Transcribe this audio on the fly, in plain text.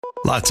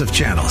Lots of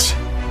channels,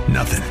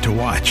 nothing to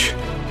watch,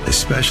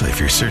 especially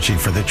if you're searching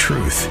for the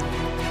truth.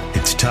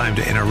 It's time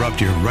to interrupt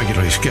your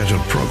regularly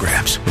scheduled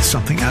programs with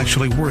something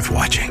actually worth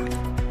watching.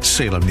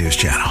 Salem News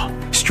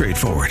Channel.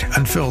 Straightforward,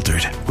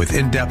 unfiltered, with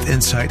in-depth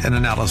insight and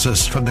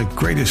analysis from the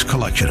greatest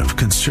collection of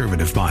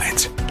conservative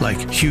minds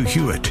like Hugh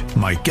Hewitt,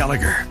 Mike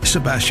Gallagher,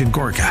 Sebastian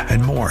Gorka,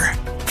 and more.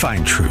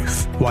 Find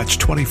truth. Watch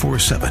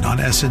 24/7 on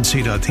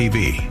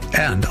snc.tv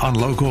and on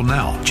Local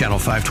Now, Channel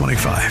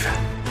 525.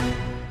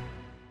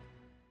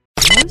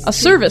 A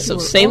service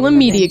of Salem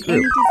Media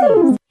Group.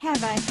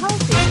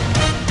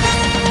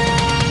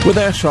 With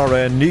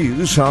SRN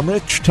News, I'm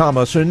Rich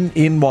Thomason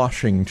in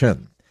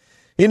Washington.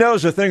 He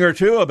knows a thing or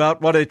two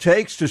about what it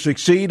takes to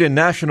succeed in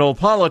national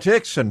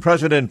politics, and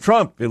President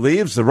Trump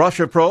believes the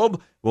Russia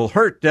probe will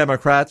hurt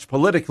Democrats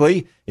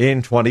politically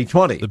in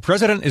 2020. The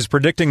president is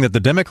predicting that the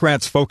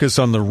Democrats' focus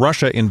on the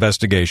Russia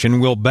investigation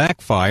will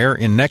backfire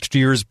in next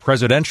year's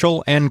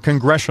presidential and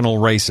congressional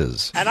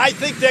races. And I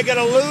think they're going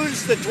to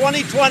lose the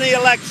 2020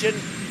 election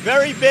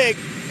very big,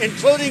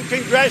 including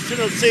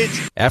congressional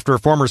seats. After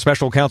former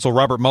special counsel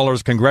Robert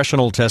Mueller's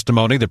congressional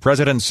testimony, the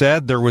president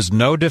said there was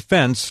no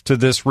defense to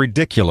this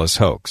ridiculous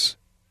hoax.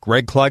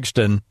 Greg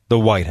Clugston, the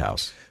White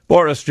House.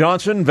 Boris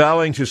Johnson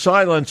vowing to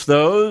silence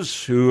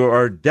those who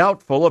are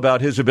doubtful about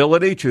his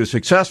ability to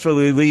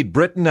successfully lead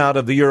Britain out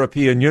of the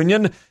European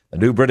Union. The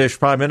new British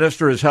Prime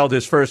Minister has held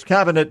his first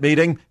cabinet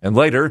meeting and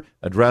later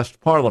addressed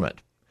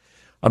Parliament.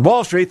 On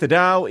Wall Street, the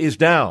Dow is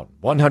down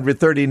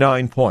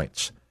 139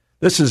 points.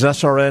 This is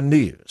SRN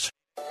News.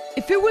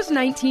 If it was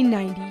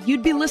 1990,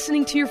 you'd be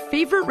listening to your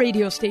favorite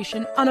radio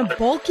station on a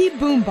bulky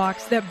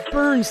boombox that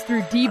burns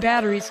through D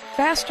batteries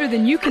faster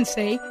than you can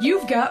say,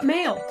 "You've got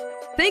mail."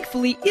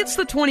 Thankfully, it's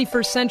the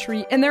 21st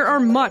century, and there are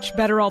much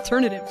better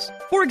alternatives.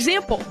 For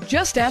example,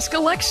 just ask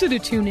Alexa to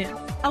tune in.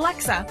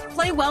 Alexa,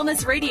 play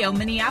Wellness Radio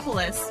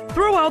Minneapolis.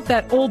 Throw out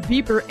that old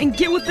beeper and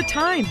get with the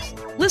times.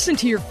 Listen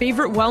to your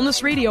favorite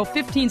Wellness Radio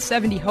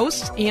 1570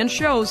 hosts and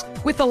shows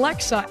with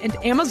Alexa and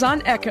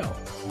Amazon Echo.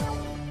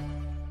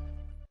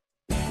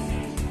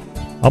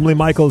 Lee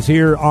Michaels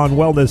here on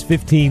Wellness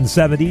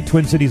 1570.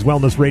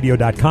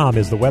 TwinCitiesWellnessRadio.com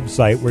is the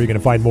website where you're going to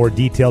find more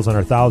details on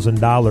our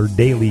 $1,000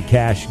 daily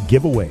cash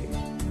giveaway.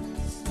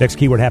 Next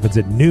keyword happens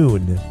at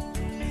noon.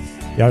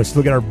 Let's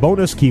look at our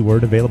bonus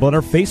keyword available on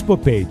our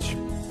Facebook page.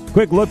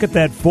 Quick look at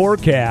that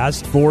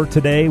forecast for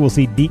today. We'll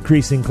see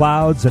decreasing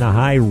clouds and a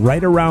high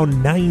right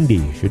around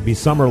 90. Should be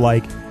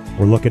summer-like.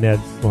 We're looking at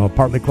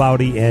partly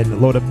cloudy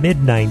and low to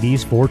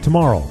mid-90s for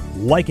tomorrow.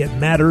 Like It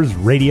Matters,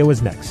 radio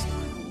is next.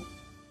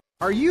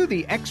 Are you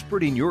the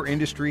expert in your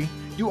industry?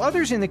 Do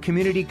others in the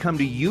community come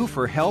to you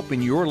for help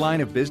in your line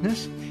of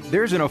business?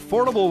 There's an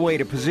affordable way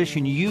to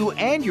position you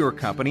and your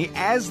company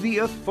as the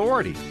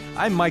authority.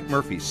 I'm Mike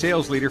Murphy,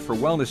 sales leader for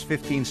Wellness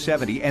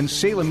 1570 and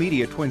Salem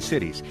Media Twin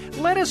Cities.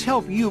 Let us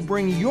help you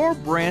bring your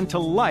brand to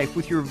life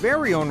with your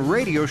very own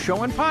radio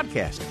show and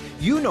podcast.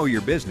 You know your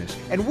business,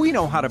 and we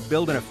know how to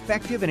build an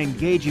effective and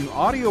engaging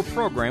audio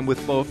program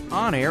with both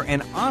on-air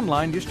and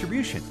online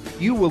distribution.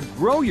 You will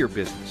grow your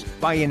business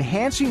by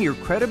enhancing your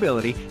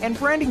credibility and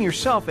branding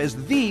yourself as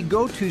the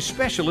go-to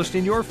specialist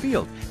in your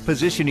field,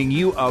 positioning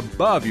you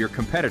above your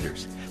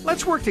competitors.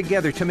 Let's work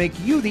together to make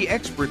you the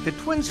expert that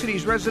Twin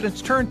Cities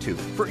residents turn to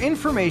for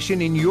information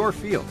in your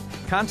field.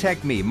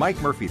 Contact me, Mike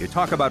Murphy, to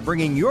talk about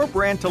bringing your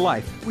brand to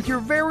life with your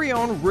very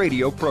own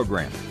radio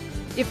program.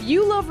 If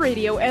you love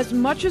radio as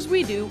much as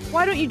we do,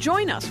 why don't you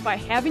join us by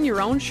having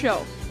your own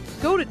show?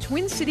 Go to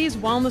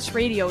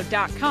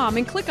TwinCitiesWellnessRadio.com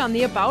and click on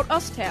the About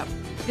Us tab.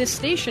 This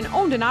station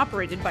owned and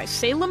operated by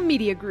Salem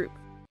Media Group.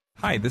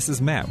 Hi, this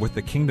is Matt with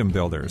the Kingdom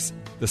Builders.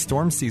 The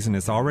storm season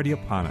is already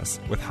upon us,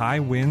 with high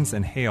winds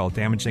and hail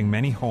damaging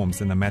many homes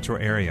in the metro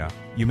area.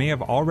 You may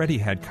have already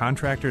had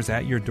contractors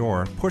at your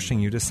door pushing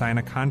you to sign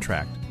a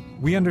contract.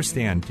 We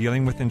understand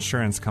dealing with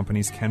insurance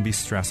companies can be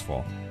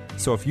stressful.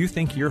 So if you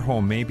think your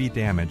home may be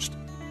damaged,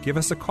 give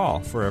us a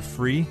call for a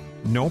free,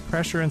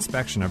 no-pressure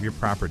inspection of your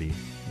property.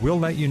 We'll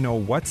let you know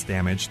what's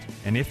damaged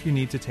and if you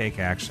need to take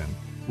action.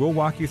 We'll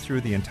walk you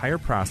through the entire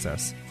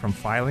process, from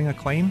filing a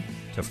claim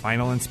to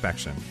final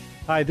inspection.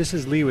 Hi, this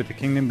is Lee with the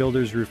Kingdom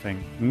Builders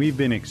Roofing, and we've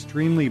been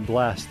extremely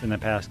blessed in the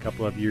past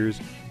couple of years.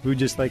 We would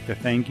just like to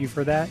thank you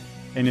for that.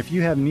 And if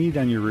you have need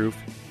on your roof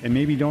and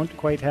maybe don't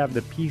quite have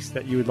the peace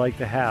that you would like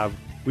to have,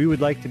 we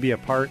would like to be a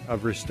part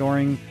of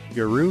restoring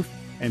your roof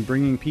and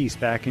bringing peace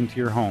back into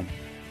your home.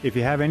 If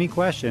you have any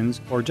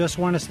questions or just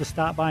want us to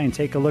stop by and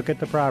take a look at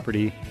the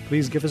property,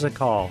 please give us a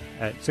call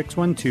at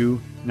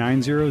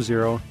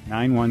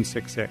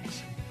 612-900-9166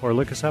 or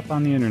look us up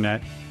on the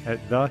internet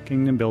at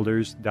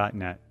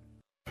thekingdombuilders.net.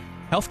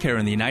 Healthcare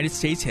in the United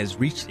States has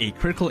reached a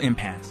critical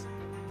impasse.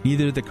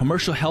 Neither the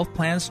commercial health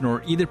plans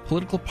nor either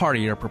political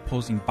party are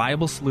proposing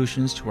viable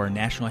solutions to our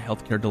national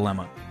healthcare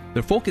dilemma.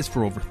 Their focus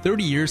for over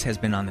 30 years has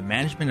been on the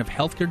management of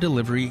healthcare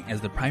delivery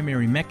as the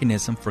primary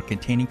mechanism for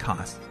containing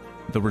costs.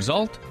 The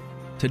result?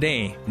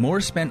 Today, more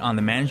is spent on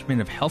the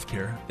management of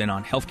healthcare than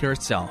on healthcare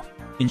itself.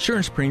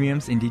 Insurance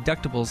premiums and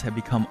deductibles have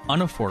become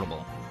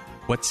unaffordable.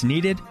 What's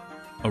needed?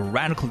 A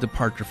radical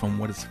departure from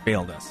what has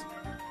failed us.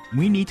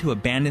 we need to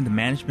abandon the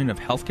management of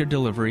healthcare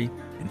delivery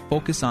and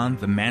focus on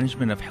the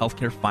management of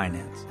healthcare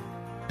finance.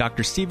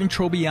 Dr. Stephen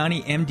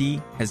Trobiani,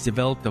 MD, has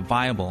developed a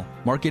viable,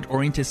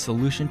 market-oriented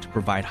solution to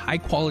provide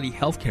high-quality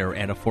healthcare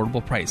at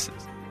affordable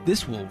prices.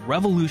 This will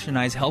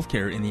revolutionize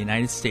healthcare in the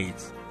United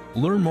States.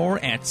 Learn more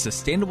at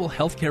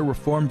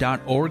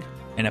sustainablehealthcarereform.org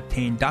and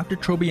obtain Dr.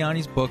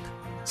 Trobiani's book,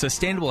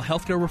 Sustainable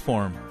Healthcare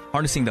Reform,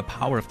 Harnessing the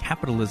Power of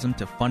Capitalism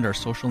to Fund Our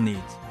Social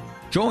Needs.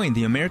 Join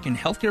the American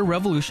healthcare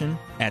revolution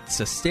at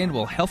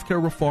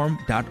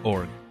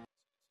sustainablehealthcarereform.org.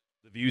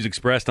 The views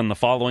expressed on the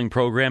following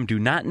program do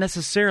not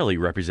necessarily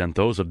represent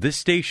those of this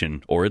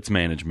station or its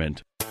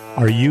management.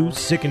 Are you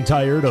sick and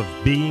tired of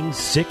being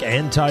sick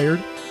and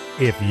tired?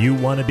 If you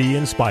want to be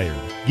inspired,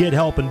 get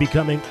help in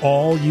becoming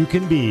all you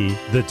can be,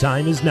 the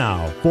time is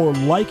now for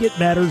Like It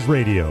Matters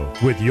Radio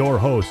with your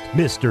host,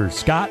 Mr.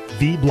 Scott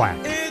V. Black.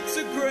 It's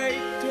a great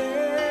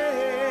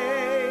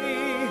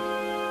day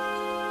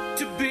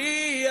to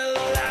be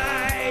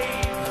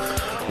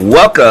alive.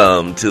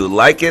 Welcome to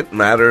Like It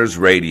Matters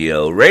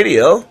Radio.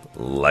 Radio,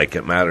 like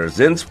it matters,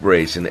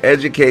 inspiration,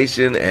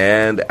 education,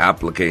 and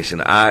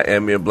application. I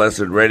am your blessed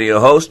radio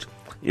host,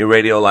 your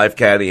radio life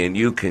caddy, and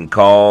you can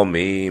call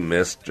me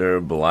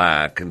Mr.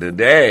 Black. And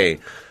today,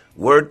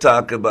 we're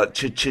talking about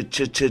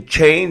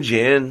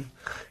changing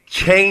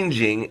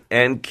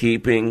and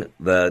keeping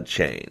the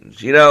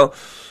change. You know,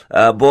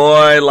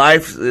 boy,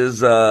 life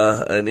is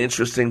an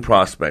interesting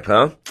prospect,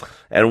 huh?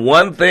 And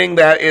one thing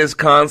that is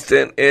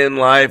constant in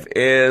life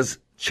is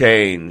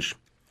change.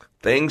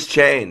 Things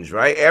change,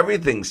 right?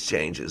 Everything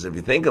changes if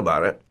you think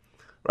about it,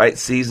 right?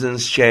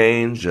 Seasons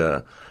change,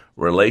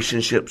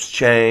 relationships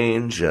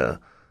change,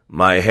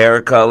 my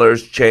hair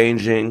color's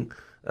changing,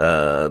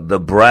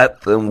 the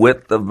breadth and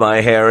width of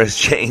my hair is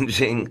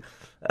changing,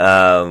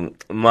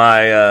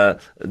 my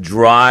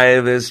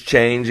drive is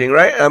changing,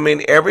 right? I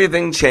mean,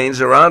 everything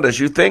changes around us.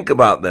 You think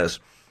about this.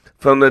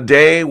 From the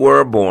day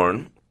we're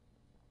born,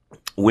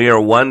 we are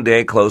one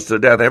day close to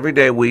death. Every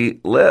day we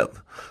live.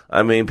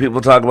 I mean,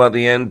 people talk about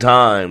the end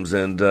times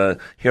and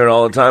hear it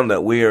all the time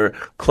that we are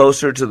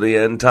closer to the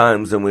end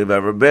times than we've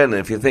ever been. And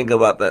if you think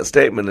about that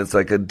statement, it's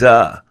like a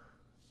duh.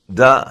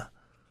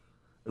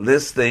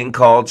 This thing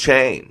called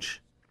change.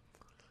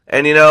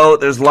 And you know,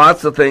 there's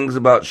lots of things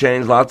about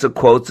change, lots of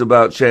quotes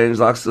about change,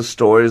 lots of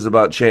stories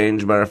about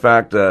change. Matter of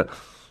fact,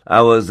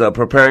 I was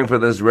preparing for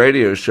this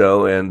radio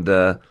show and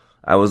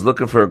I was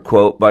looking for a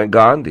quote by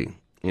Gandhi.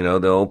 You know,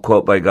 the old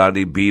quote by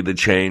Gandhi, be the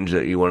change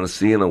that you want to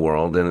see in the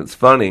world. And it's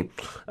funny,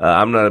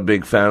 I'm not a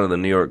big fan of the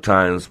New York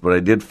Times, but I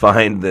did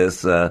find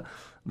this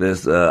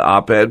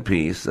op-ed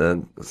piece,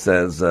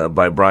 says,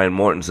 by Brian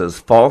Morton, says,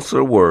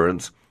 falser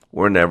words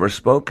were never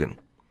spoken.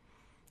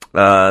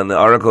 And the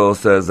article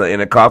says, in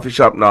a coffee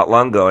shop not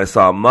long ago, I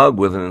saw a mug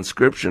with an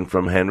inscription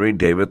from Henry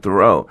David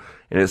Thoreau.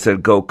 And it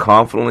said, go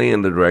confidently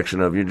in the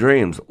direction of your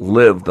dreams.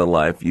 Live the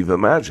life you've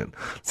imagined.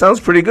 Sounds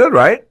pretty good,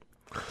 right?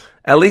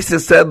 At least it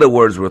said the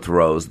words were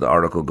Thoreau's, the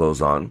article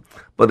goes on.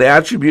 But the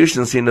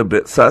attribution seemed a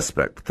bit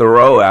suspect.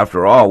 Thoreau,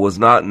 after all, was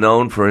not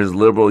known for his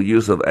liberal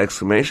use of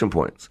exclamation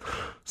points.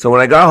 So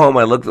when I got home,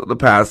 I looked at the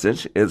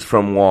passage. It's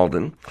from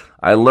Walden.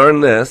 I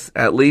learned this,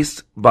 at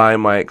least by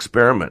my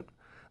experiment,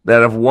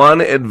 that if one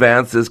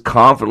advances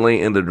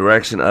confidently in the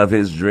direction of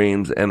his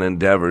dreams and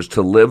endeavors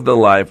to live the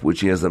life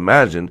which he has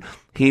imagined,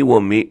 he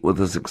will meet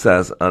with a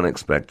success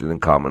unexpected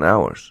in common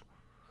hours.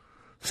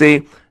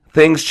 See,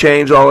 things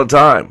change all the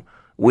time.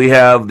 We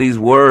have these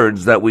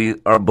words that we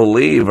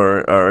believe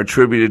are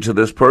attributed to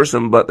this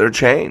person, but they're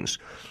changed.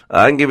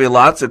 I can give you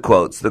lots of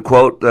quotes. The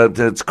quote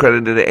that's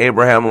credited to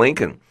Abraham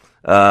Lincoln,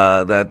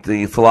 that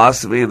the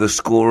philosophy of the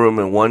schoolroom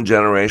in one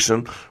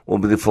generation will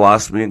be the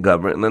philosophy of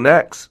government in the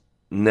next.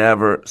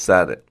 Never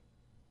said it.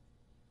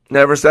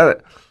 Never said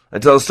it. I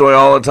tell a story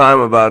all the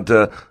time about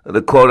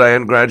the quote I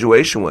ended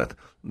graduation with,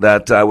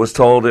 that I was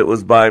told it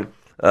was by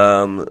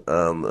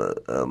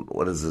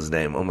what is his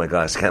name? Oh my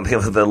gosh, can't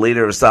think of the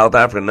leader of South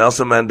Africa,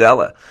 Nelson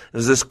Mandela.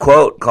 There's this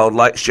quote called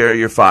 "Light Share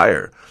Your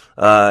Fire,"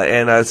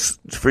 and I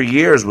for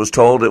years was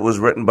told it was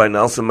written by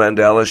Nelson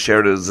Mandela,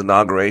 shared at his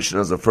inauguration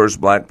as the first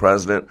black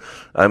president.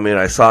 I mean,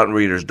 I saw it in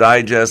Reader's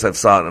Digest, I've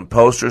saw it in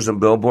posters and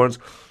billboards.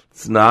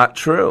 It's not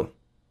true.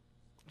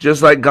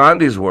 Just like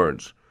Gandhi's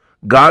words.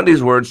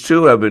 Gandhi's words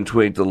too have been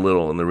tweaked a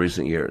little in the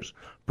recent years.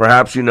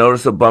 Perhaps you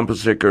notice a bumper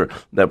sticker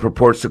that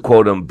purports to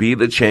quote him, be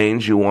the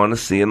change you want to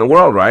see in the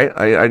world, right?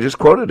 I just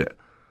quoted it.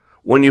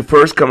 When you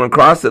first come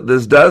across it,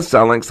 this does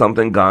sound like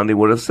something Gandhi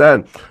would have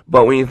said.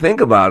 But when you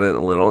think about it a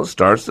little, it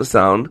starts to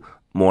sound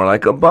more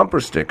like a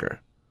bumper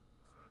sticker.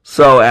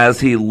 So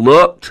as he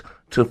looked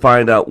to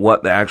find out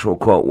what the actual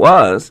quote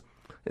was,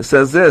 it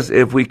says this,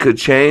 if we could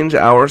change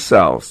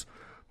ourselves,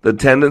 the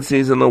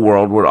tendencies in the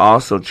world would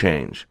also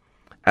change.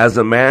 As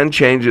a man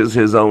changes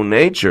his own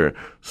nature,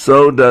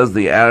 so does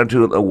the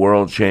attitude of the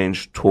world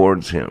change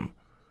towards him.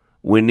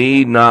 We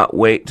need not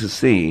wait to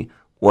see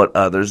what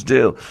others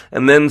do.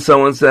 And then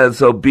someone said,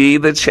 so be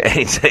the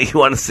change that you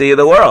want to see in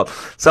the world.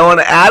 Someone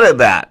added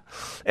that.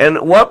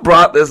 And what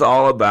brought this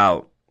all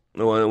about?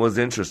 Well, it was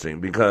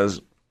interesting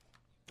because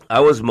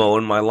I was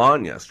mowing my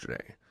lawn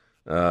yesterday.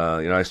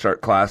 I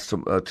start class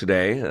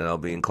today, and I'll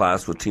be in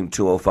class with Team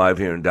 205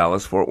 here in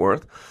Dallas, Fort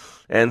Worth.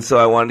 And so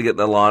I wanted to get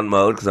the lawn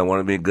mowed because I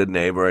want to be a good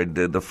neighbor. I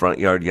did the front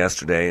yard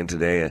yesterday, and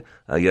today,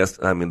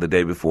 the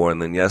day before,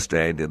 and then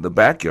yesterday I did the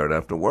backyard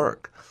after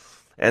work.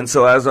 And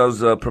so as I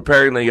was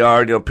preparing the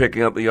yard,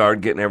 picking up the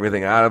yard, getting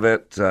everything out of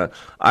it,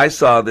 I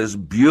saw this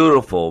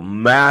beautiful,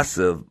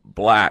 massive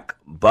black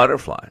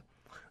butterfly.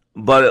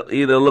 But it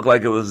either looked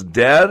like it was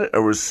dead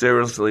or was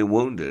seriously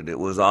wounded. It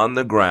was on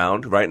the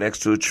ground right next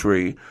to a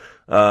tree,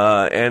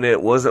 and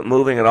it wasn't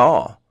moving at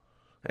all.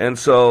 And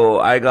so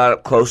I got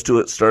up close to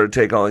it, started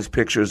taking all these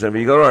pictures. And if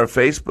you go to our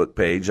Facebook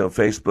page on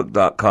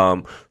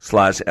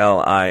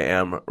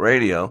facebook.com/LIM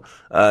radio,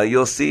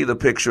 you'll see the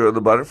picture of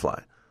the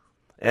butterfly.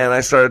 And I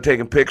started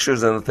taking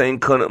pictures, and the thing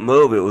couldn't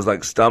move. It was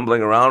like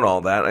stumbling around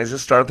all that. And I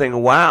just started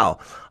thinking, wow,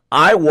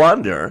 I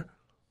wonder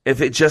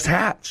if it just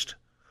hatched.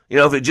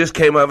 If it just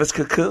came out of its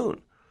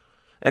cocoon.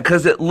 And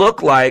because it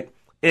looked like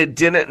it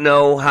didn't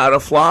know how to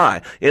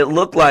fly. It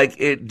looked like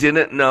it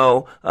didn't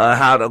know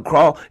how to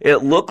crawl.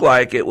 It looked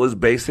like it was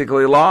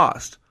basically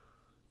lost.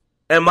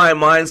 And my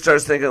mind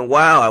starts thinking,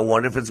 wow, I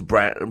wonder if it's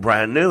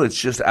brand new. It's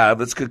just out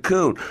of its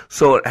cocoon.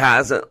 So it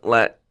hasn't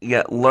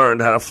yet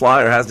learned how to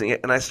fly, or hasn't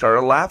yet. And I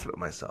started laughing at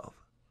myself.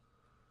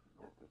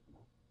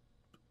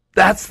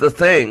 That's the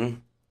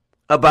thing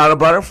about a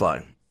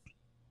butterfly.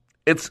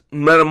 It's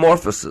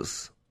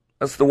metamorphosis.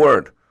 That's the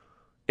word.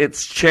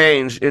 It's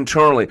changed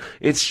internally.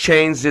 It's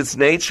changed its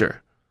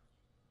nature.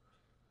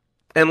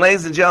 And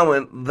ladies and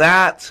gentlemen,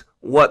 that's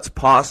what's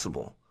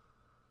possible.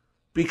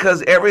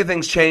 Because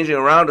everything's changing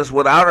around us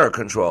without our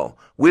control.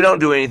 We don't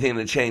do anything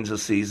to change the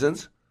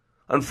seasons.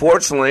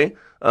 Unfortunately,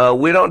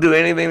 we don't do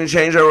anything to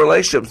change our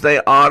relationships. They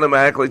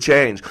automatically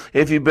change.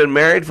 If you've been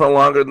married for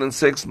longer than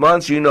 6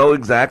 months, you know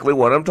exactly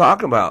what I'm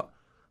talking about.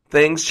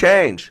 Things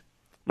change.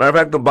 Matter of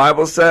fact, the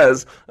Bible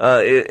says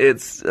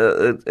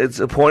it's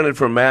appointed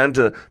for man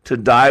to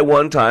die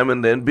one time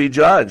and then be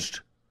judged.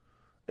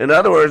 In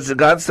other words,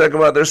 God's talking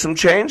about there's some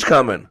change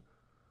coming.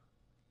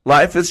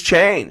 Life is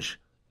change.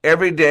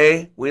 Every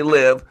day we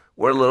live,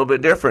 we're a little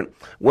bit different.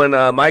 When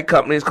my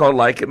company is called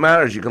Like It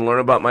Matters, you can learn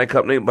about my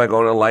company by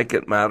going to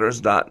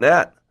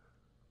likeitmatters.net.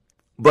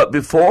 But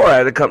before, I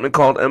had a company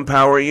called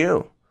Empower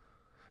You.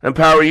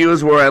 Empower You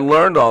is where I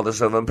learned all this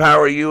stuff.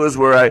 Empower You is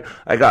where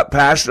I got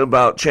passionate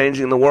about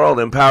changing the world.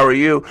 Empower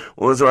You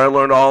was where I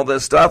learned all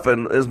this stuff,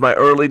 and is my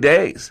early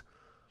days.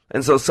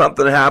 And so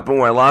something happened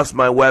where I lost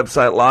my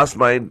website, lost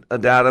my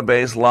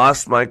database,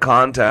 lost my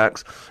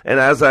contacts. And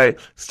as I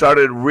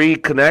started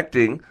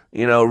reconnecting,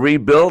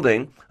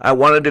 rebuilding, I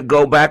wanted to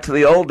go back to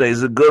the old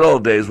days, the good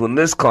old days, when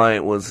this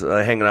client was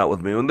hanging out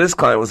with me, when this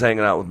client was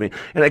hanging out with me.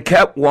 And I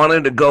kept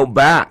wanting to go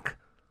back.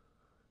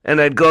 And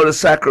I'd go to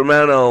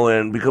Sacramento,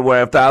 and because we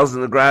have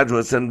thousands of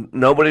graduates, and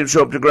nobody would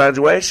show up to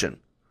graduation.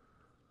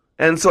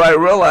 And so I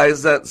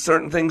realized that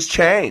certain things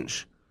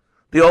change.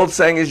 The old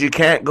saying is you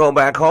can't go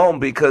back home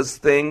because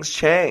things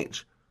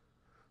change.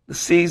 The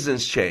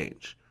seasons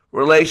change.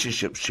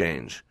 Relationships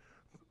change.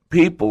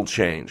 People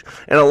change.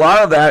 And a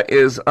lot of that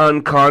is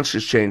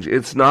unconscious change.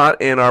 It's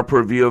not in our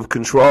purview of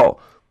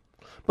control.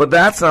 But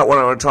that's not what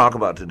I want to talk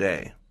about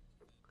today.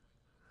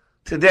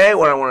 Today,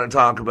 what I want to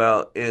talk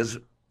about is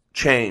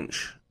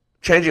change.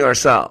 Changing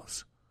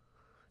ourselves.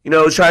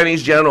 A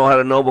Chinese general had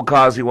a noble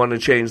cause. He wanted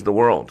to change the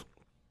world.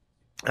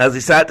 As he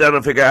sat down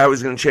and figured out how he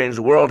was going to change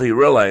the world, he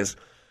realized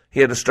he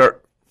had to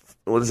start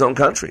with his own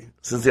country,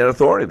 since he had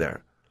authority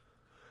there.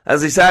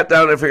 As he sat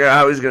down and figured out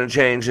how he was going to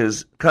change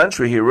his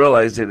country, he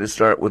realized he had to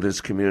start with his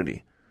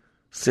community,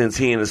 since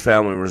he and his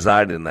family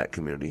resided in that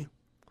community.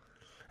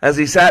 As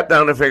he sat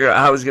down to figure out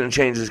how he was going to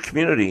change his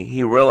community,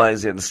 he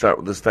realized he had to start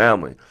with his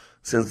family,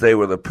 since they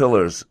were the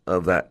pillars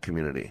of that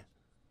community.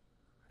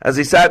 As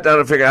he sat down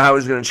to figure out how he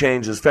was going to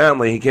change his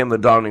family, he came to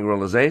the dawning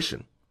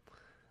realization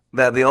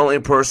that the only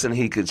person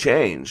he could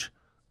change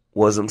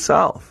was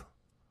himself.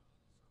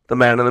 The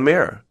man in the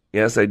mirror.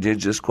 Yes, I did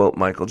just quote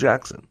Michael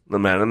Jackson, the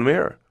man in the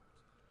mirror.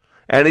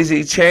 And as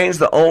he changed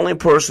the only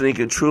person he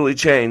could truly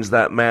change,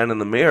 that man in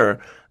the mirror,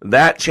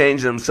 that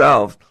change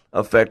himself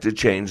affected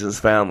change in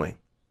his family.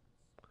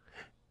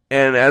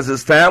 And as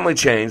his family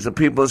changed, the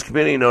people in his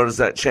community noticed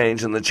that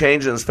change, and the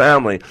change in his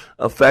family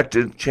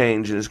affected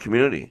change in his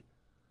community.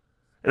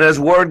 And as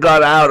word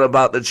got out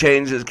about the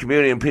change in his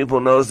community, and people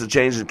noticed the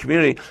change in the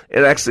community,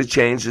 it actually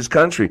changed his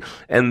country.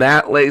 And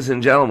that, ladies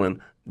and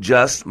gentlemen,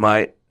 just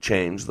might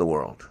change the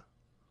world.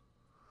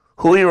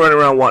 Who are you running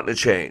around wanting to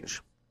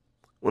change?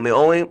 When the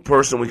only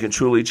person we can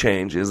truly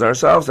change is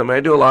ourselves. I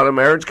do a lot of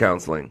marriage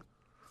counseling.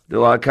 Do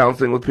a lot of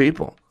counseling with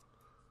people.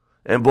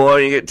 And boy,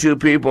 you get two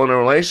people in a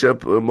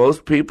relationship,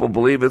 most people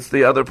believe it's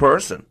the other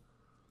person.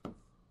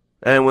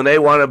 And when they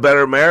want a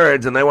better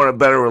marriage and they want a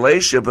better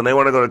relationship and they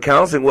want to go to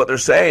counseling, what they're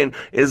saying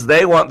is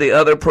they want the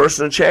other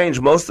person to change.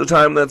 Most of the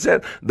time, that's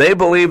it. They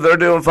believe they're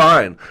doing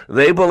fine.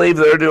 They believe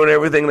they're doing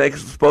everything they're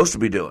supposed to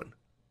be doing.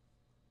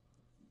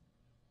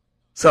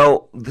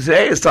 So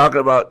today is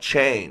talking about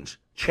change,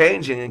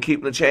 changing and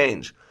keeping the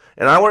change.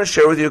 And I want to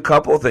share with you a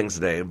couple of things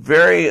today.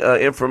 Very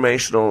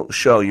informational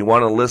show. You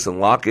want to listen,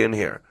 lock in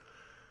here.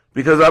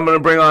 because I'm going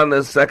to bring on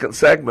this second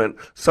segment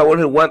someone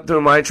who went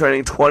through my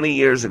training 20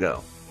 years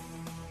ago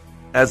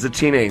as a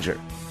teenager,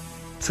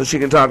 so she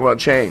can talk about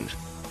change.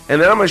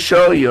 And then I'm going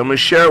to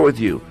share with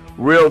you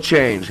real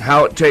change,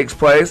 how it takes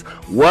place,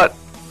 what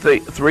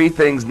three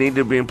things need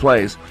to be in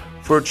place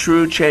for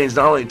true change,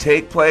 not only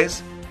take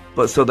place,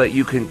 but so that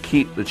you can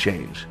keep the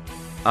change.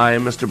 I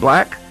am Mr.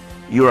 Black.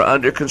 You are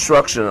under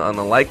construction on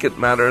the Like It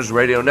Matters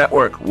radio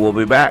network. We'll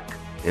be back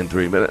in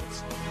 3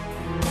 minutes.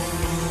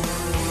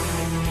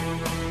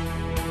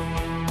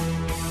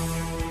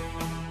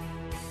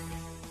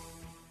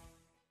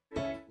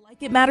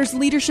 Like It Matters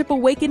Leadership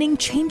Awakening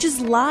changes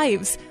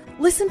lives.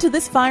 Listen to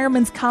this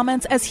fireman's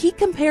comments as he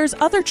compares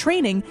other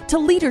training to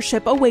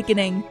Leadership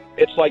Awakening.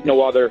 It's like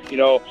no other. You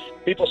know,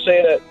 people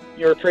say that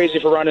you're crazy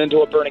for running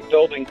into a burning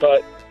building,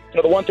 but you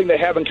know, the one thing they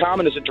have in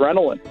common is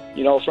adrenaline.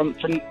 You know, from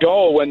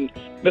go when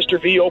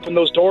Mr. V opened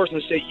those doors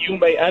and said, "You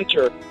may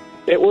enter,"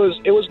 it was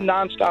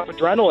nonstop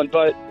adrenaline,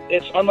 but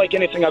it's unlike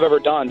anything I've ever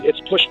done. It's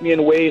pushed me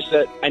in ways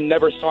that I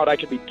never thought I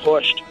could be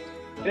pushed.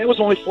 And it was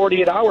only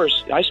 48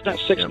 hours. I spent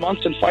 6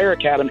 months in fire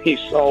academy,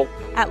 so.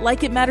 At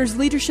Like It Matters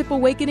Leadership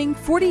Awakening,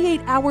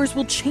 48 hours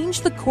will change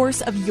the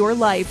course of your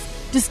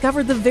life.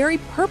 Discover the very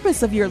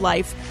purpose of your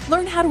life,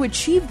 learn how to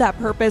achieve that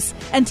purpose,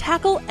 and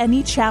tackle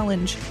any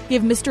challenge.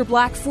 Give Mr.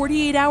 Black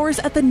 48 hours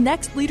at the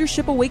next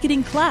Leadership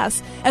Awakening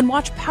class and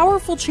watch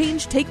powerful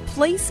change take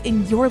place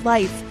in your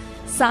life.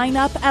 Sign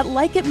up at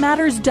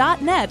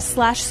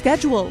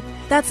likeitmatters.net/schedule.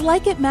 That's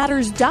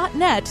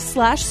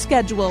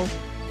likeitmatters.net/schedule.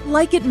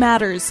 Like It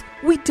Matters.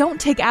 We don't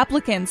take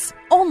applicants,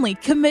 only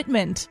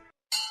commitment.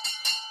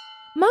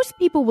 Most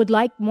people would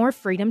like more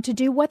freedom to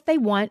do what they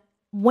want,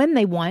 when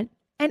they want,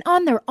 and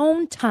on their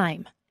own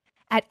time.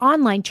 At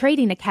Online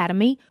Trading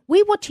Academy,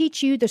 we will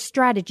teach you the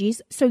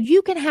strategies so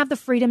you can have the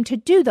freedom to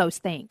do those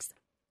things.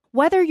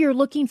 Whether you're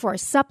looking for a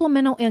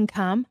supplemental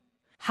income,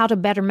 how to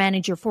better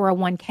manage your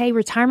 401k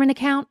retirement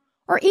account,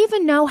 or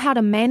even know how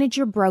to manage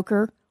your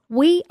broker,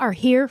 we are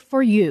here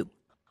for you.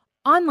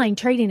 Online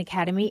Trading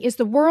Academy is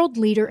the world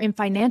leader in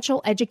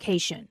financial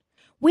education.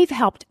 We've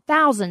helped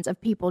thousands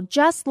of people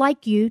just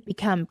like you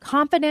become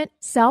confident,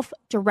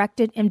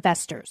 self-directed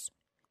investors.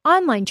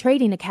 Online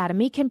Trading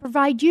Academy can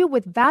provide you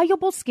with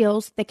valuable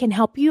skills that can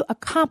help you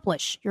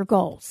accomplish your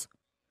goals.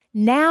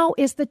 Now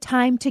is the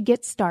time to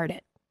get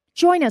started.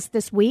 Join us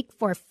this week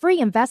for a free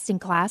investing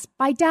class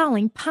by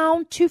dialing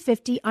pound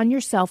 250 on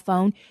your cell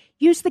phone.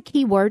 Use the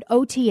keyword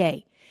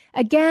OTA.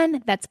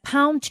 Again, that's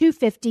pound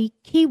 250,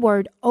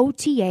 keyword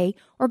OTA,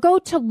 or go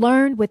to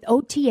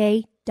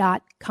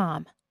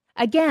learnwithota.com.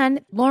 Again,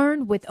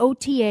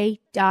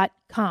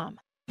 learnwithota.com.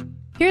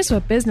 Here's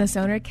what business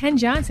owner Ken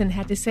Johnson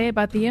had to say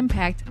about the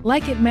impact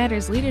Like It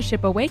Matters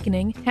Leadership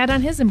Awakening had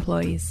on his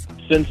employees.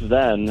 Since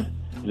then,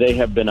 they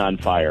have been on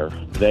fire.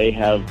 They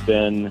have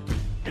been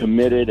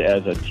committed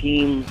as a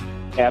team,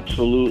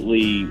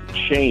 absolutely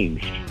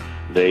changed.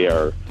 They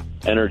are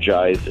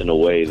energized in a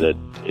way that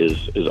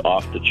is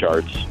off the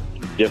charts,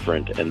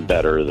 different and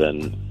better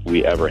than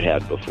we ever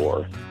had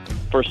before.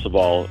 First of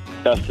all,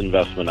 best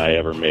investment I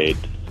ever made.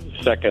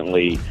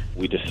 Secondly,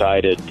 we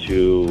decided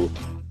to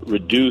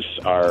reduce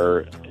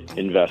our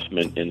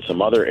investment in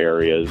some other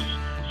areas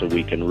so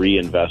we can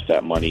reinvest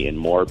that money in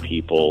more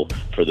people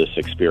for this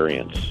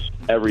experience.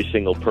 Every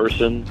single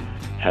person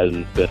has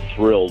been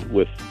thrilled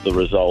with the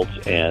results,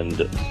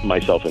 and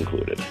myself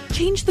included.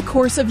 Change the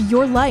course of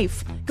your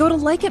life. Go to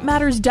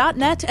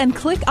likeitmatters.net and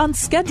click on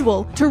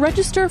Schedule to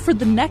register for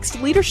the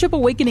next Leadership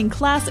Awakening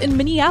class in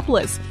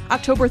Minneapolis,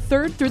 October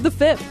 3rd through the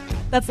 5th.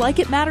 That's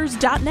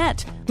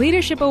likeitmatters.net.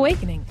 Leadership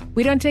Awakening.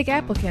 We don't take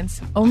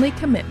applicants, only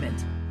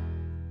commitment.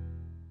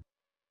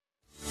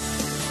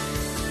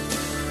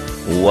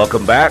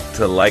 Welcome back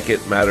to Like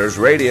It Matters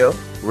Radio.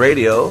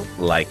 Radio,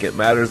 like it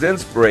matters,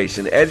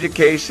 inspiration,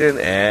 education,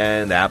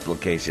 and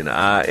application.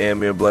 I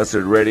am your blessed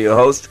radio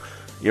host,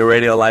 your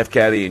radio life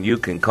caddy, and you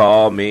can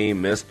call me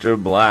Mr.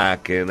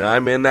 Black. And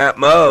I'm in that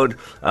mode.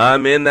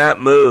 I'm in that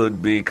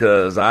mood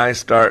because I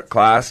start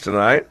class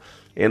tonight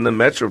in the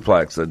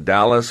Metroplex of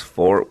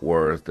Dallas-Fort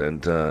Worth.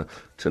 And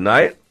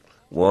tonight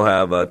we'll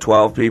have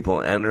 12 people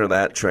enter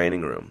that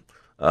training room.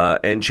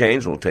 And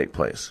change will take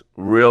place.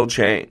 Real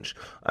change.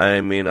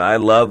 I mean, I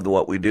love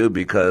what we do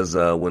because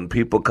when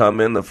people come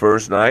in the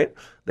first night,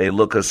 they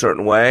look a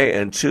certain way,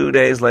 and 2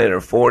 days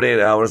later,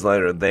 48 hours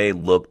later, they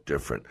look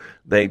different.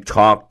 They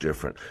talk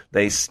different.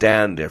 They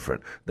stand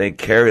different. They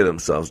carry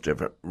themselves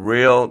different.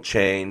 Real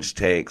change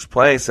takes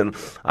place. And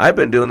I've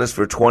been doing this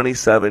for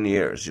 27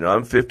 years. You know,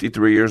 I'm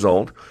 53 years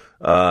old.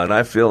 And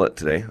I feel it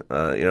today.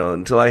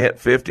 Until I hit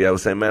 50, I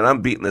was saying, man,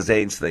 I'm beating this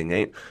age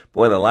thing.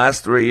 Boy, the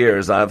last 3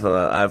 years,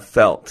 I've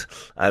felt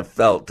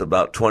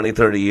about 20,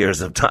 30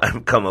 years of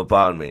time come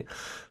upon me.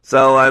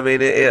 So, I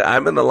mean,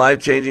 I'm in the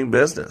life-changing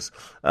business,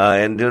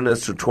 and doing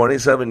this for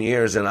 27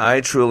 years, and I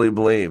truly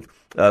believe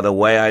the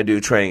way I do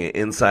training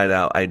inside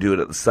out, I do it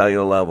at the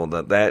cellular level,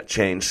 that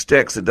change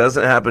sticks. It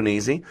doesn't happen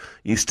easy.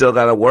 You still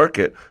got to work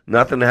it.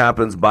 Nothing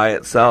happens by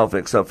itself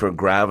except for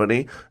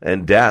gravity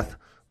and death.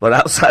 But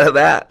outside of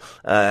that,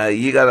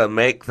 you got to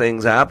make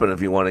things happen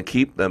if you want to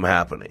keep them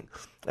happening.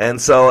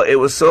 And so it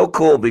was so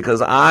cool because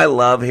I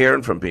love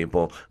hearing from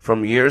people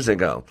from years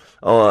ago.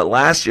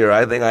 Last year,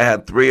 I think I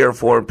had 3 or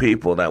 4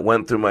 people that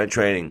went through my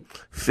training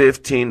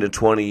 15 to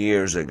 20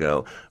 years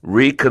ago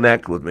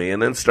reconnect with me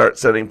and then start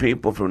sending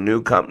people from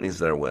new companies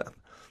they're with.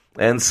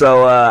 And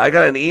so I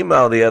got an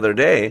email the other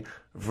day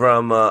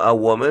from a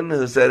woman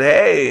who said,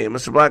 "Hey,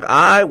 Mr. Black,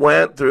 I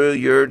went through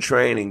your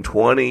training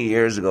 20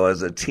 years ago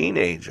as a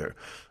teenager.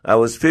 I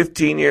was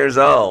 15 years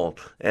old,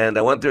 and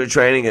I went through a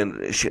training,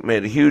 and she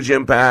made a huge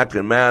impact,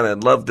 and man,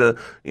 I'd love to,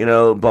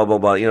 blah, blah,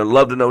 blah,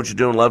 love to know what you're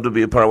doing, love to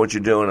be a part of what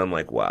you're doing." I'm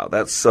like, wow,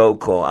 that's so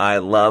cool. I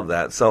love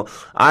that. So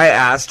I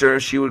asked her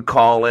if she would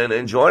call in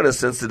and join us,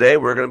 since today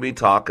we're going to be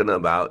talking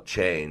about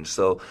change.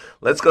 So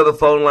let's go to the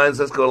phone lines.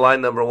 Let's go to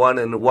line number 1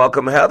 and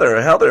welcome Heather.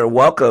 Heather,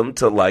 welcome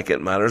to Like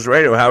It Matters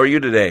Radio. How are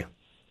you today?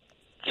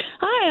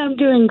 Hi, I'm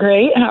doing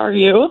great. How are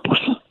you?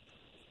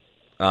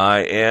 I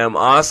am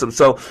awesome.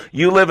 So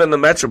you live in the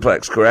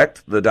Metroplex,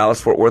 correct? The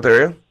Dallas-Fort Worth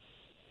area?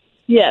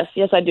 Yes,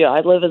 I do.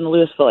 I live in the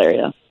Louisville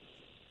area.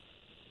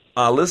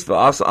 Louisville,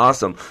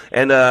 awesome.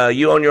 And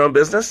you own your own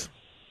business?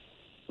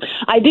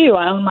 I do.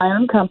 I own my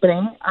own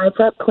company. I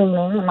prep cleaning,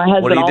 and my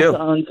husband also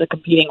owns a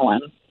competing one.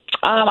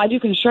 I do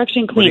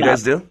construction cleanup. What do you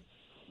guys do?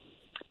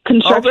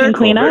 Construction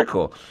cleanup. Very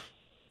cool.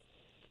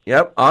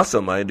 Yep,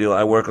 awesome. I do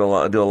a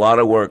lot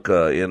of work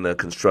in the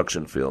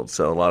construction field,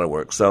 so a lot of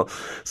work. So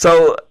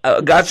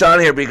got you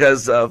on here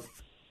because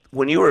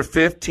when you were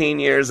 15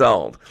 years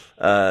old,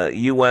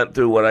 you went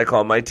through what I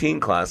call my teen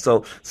class.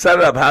 So set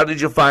it up. How did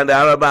you find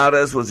out about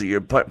us? Was it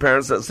your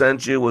parents that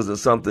sent you? Was it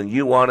something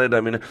you wanted? I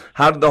mean,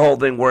 how did the whole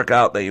thing work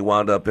out that you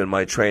wound up in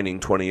my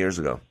training 20 years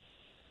ago?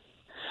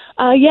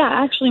 Yeah,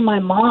 actually, my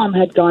mom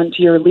had gone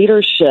to your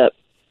leadership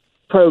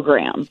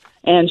program,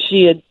 and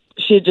she had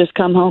just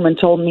come home and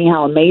told me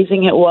how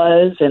amazing it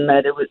was, and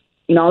that it was,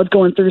 I was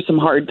going through some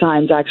hard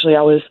times. Actually,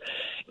 I was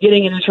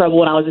getting into trouble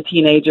when I was a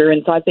teenager,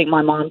 and so I think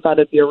my mom thought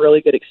it'd be a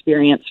really good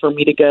experience for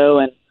me to go.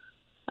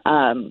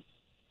 And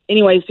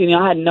anyways,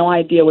 I had no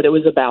idea what it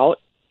was about,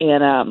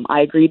 and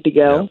I agreed to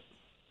go.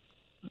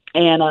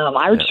 Yeah. And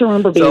I just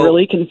remember being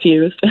really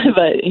confused,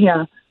 but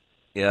yeah.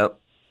 Yep.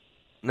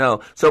 No.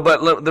 So,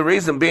 but look, the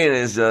reason being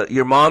is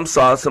your mom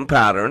saw some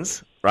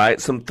patterns, right?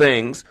 Some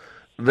things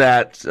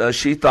that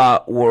she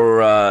thought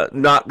were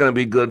not going to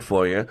be good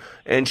for you,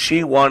 and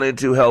she wanted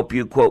to help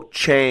you, quote,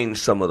 change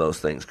some of those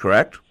things,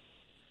 correct?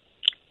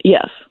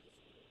 Yes.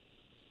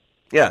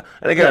 Yeah,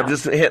 and again, I'm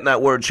just hitting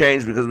that word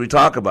change because we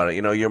talk about it.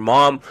 Your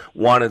mom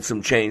wanted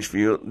some change for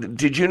you.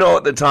 Did you know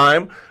at the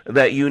time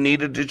that you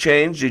needed to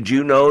change? Did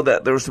you know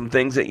that there were some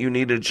things that you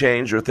needed to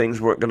change or things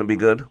weren't going to be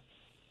good?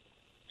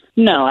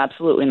 No,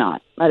 absolutely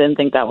not. I didn't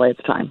think that way at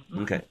the time.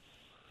 Okay.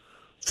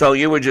 So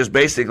you were just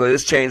basically,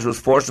 this change was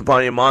forced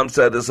upon you. Mom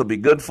said this will be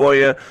good for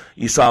you.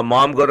 You saw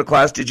mom go to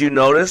class. Did you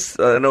notice,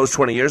 I know it was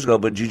 20 years ago,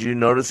 but did you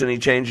notice any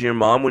change in your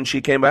mom when she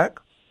came back?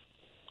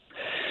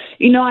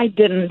 I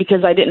didn't,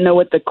 because I didn't know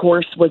what the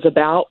course was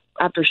about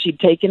after she'd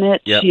taken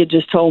it. Yep. She had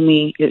just told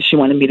me that she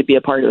wanted me to be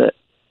a part of it.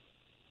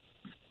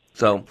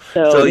 So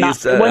you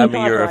said,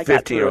 you're a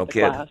 15-year-old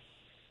kid.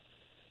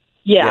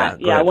 Yeah.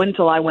 It wasn't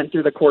until I went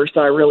through the course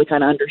that I really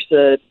kind of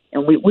understood.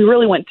 And we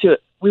really went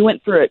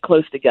through it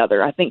close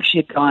together. I think she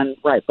had gone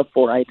right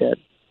before I did.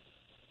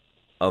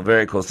 Oh,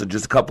 very close. So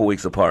just a couple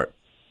weeks apart.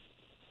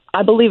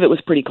 I believe it was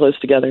pretty close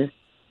together.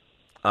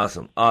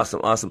 Awesome.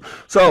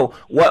 So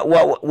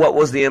what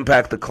was the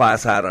impact the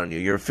class had on you?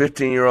 You're a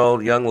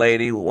 15-year-old young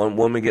lady, one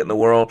woman getting the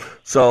world.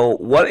 So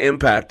what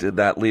impact did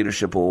that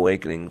leadership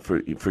awakening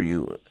for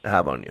you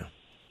have on you?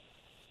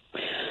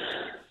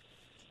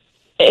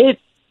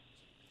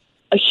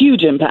 A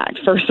huge impact,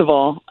 first of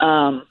all.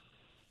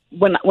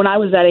 When I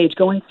was that age,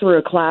 going through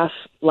a class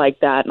like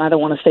that, and I don't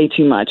want to say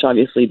too much,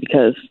 obviously,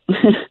 because,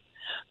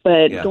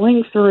 but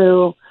going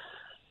through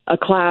a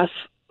class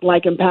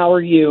like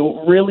Empower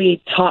You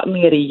really taught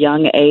me at a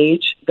young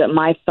age that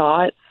my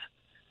thoughts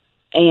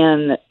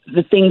and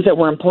the things that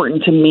were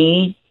important to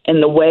me and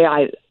the way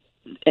I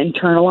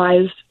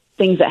internalized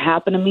things that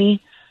happened to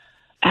me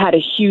had a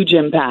huge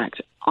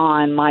impact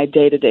on my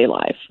day-to-day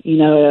life.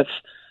 If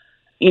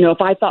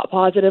I thought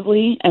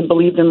positively and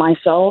believed in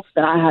myself,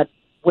 then I had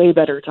way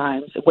better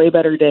times, way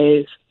better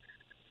days.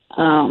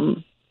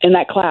 And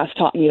that class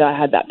taught me that I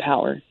had that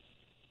power.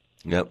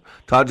 Yep.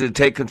 Taught you to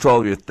take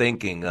control of your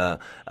thinking.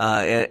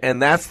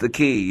 And that's the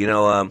key.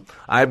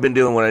 I've been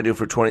doing what I do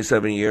for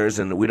 27 years,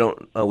 and we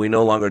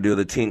no longer do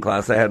the teen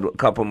class. I had a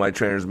couple of my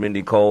trainers,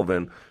 Mindy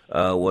Colvin,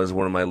 was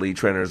one of my lead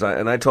trainers.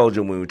 And I told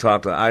you when we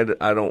talked, I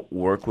don't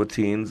work with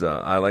teens.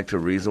 I like to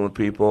reason with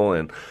people,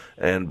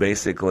 and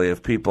basically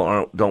if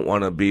people don't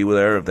want to be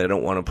there, if they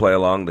don't want to play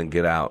along, then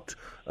get out.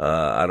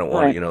 I don't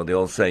want to, the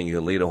old saying, you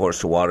lead a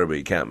horse to water, but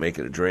you can't make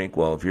it a drink.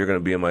 Well, if you're going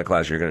to be in my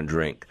class, you're going to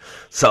drink.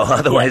 So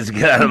otherwise,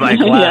 get out of my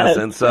class.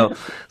 And so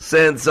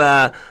since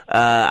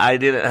I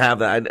didn't have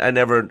that, I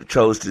never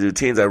chose to do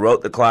teens. I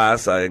wrote the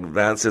class. I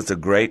advanced. It's a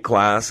great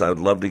class. I would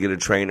love to get a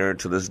trainer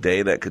to this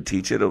day that could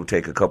teach it. It would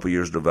take a couple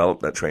years to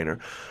develop that trainer.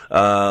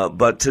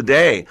 But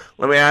today,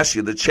 let me ask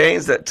you, the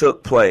change that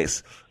took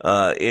place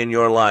in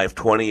your life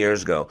 20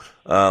 years ago,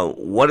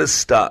 What has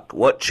stuck?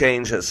 What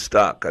change has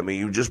stuck? I mean,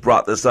 you just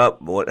brought this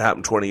up, what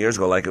happened 20 years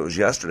ago, like it was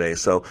yesterday.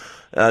 So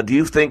do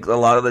you think a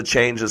lot of the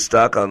change has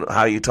stuck on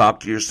how you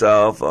talk to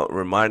yourself,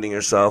 reminding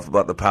yourself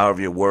about the power of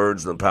your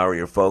words and the power of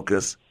your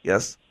focus?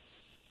 Yes?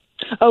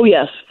 Oh,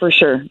 yes, for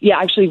sure. Yeah,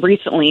 actually,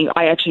 recently,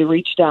 I actually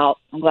reached out.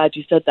 I'm glad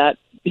you said that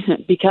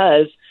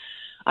because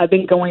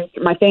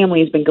my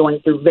family has been going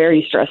through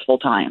very stressful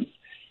times.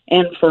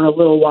 And for a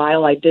little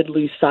while, I did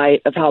lose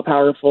sight of how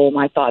powerful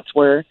my thoughts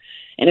were.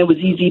 And it was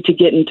easy to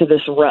get into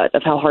this rut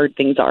of how hard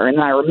things are. And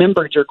I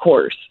remembered your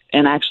course.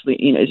 And actually,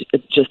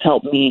 it just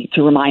helped me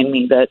to remind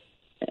me that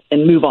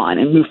and move on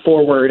and move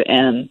forward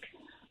and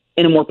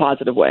in a more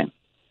positive way.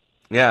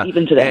 Yeah.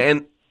 Even today.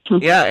 And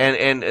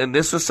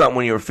this was something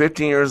when you were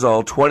 15 years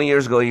old, 20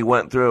 years ago you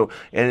went through,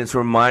 and it's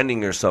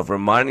reminding yourself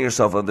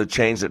of the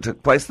change that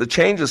took place. The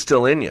change is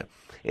still in you.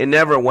 It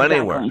never went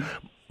anywhere.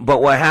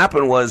 But what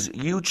happened was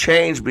you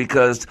changed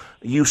because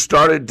you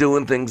started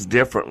doing things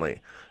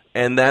differently.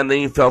 And then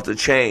you felt a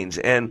change.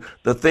 And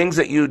the things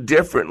that you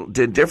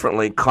did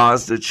differently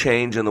caused a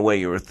change in the way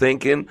you were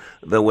thinking,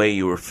 the way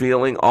you were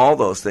feeling, all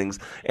those things.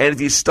 And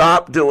if you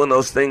stop doing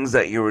those things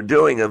that you were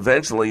doing,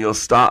 eventually you'll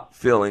stop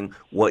feeling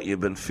what you've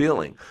been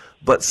feeling.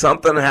 But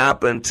something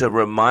happened to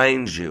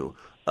remind you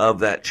of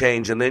that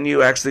change. And then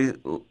you actually,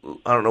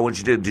 I don't know what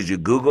you did. Did you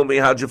Google me?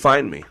 How'd you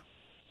find me?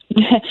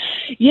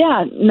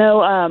 Yeah, no,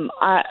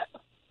 I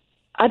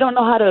don't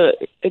know how to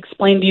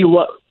explain to you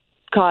what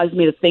caused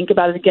me to think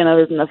about it again,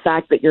 other than the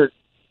fact that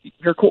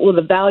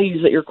the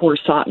values that your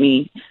course taught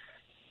me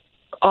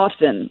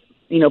often,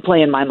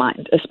 play in my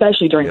mind,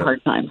 especially during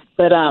hard times.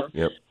 But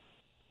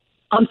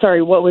I'm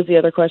sorry, what was the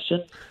other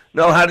question?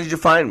 No, how did you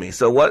find me?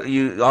 So all of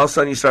a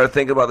sudden you started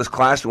thinking about this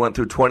class you went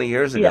through 20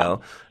 years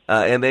ago,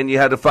 and then you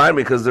had to find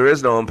me because there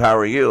is no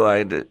Empower You.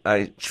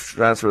 I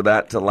transferred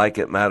that to Like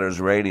It Matters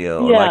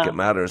Radio, or Like It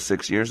Matters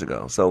 6 years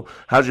ago. So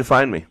how did you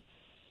find me?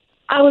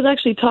 I was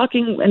actually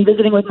talking and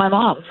visiting with my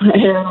mom,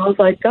 and I was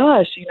like,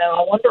 gosh,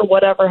 I wonder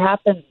whatever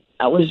happened.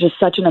 That was just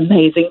such an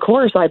amazing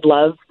course. I'd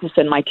love to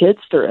send my kids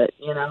through it,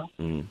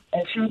 And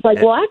she was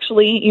like, well,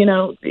 actually, he's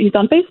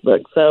on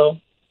Facebook, so.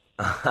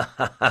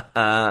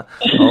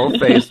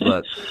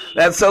 Facebook.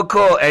 That's so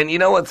cool. And you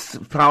know what's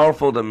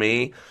powerful to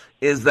me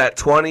is that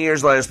 20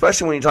 years later,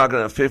 especially when you're talking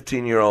to a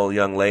 15-year-old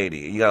young lady,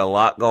 you got a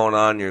lot going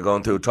on. You're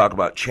going through, talk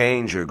about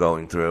change you're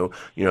going through,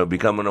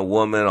 becoming a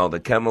woman, all the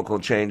chemical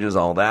changes,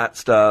 all that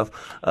stuff,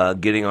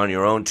 getting on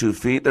your own 2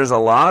 feet. There's a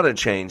lot of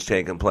change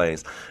taking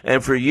place.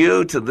 And for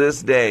you to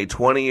this day,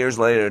 20 years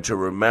later, to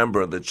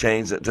remember the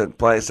change that took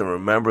place and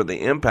remember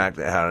the impact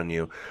it had on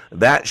you,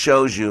 that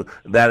shows you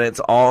that it's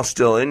all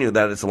still in you,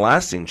 that it's a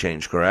lasting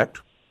change, correct?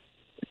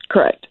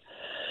 Correct.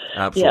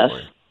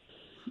 Absolutely. Yes.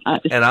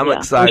 And I'm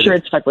excited. I'm sure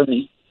it stuck with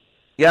me.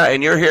 Yeah,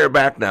 and you're here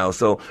back now,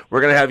 so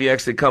we're going to have you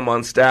actually come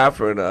on staff.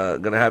 We're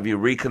going to have you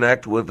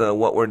reconnect with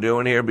what we're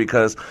doing here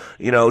because,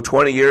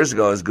 20 years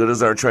ago, as good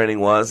as our training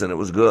was, and it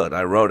was good,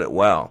 I wrote it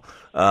well,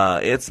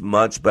 it's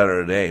much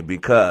better today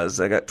because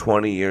I got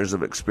 20 years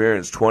of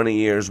experience, 20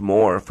 years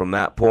more from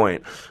that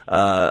point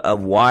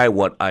of why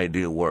what I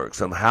do works,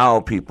 of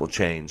how people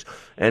change.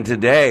 And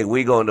today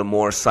we go into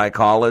more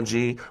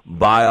psychology,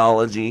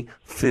 biology,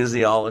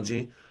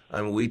 physiology.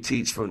 I mean, we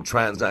teach from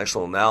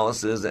transactional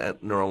analysis,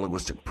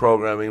 neuro-linguistic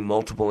programming,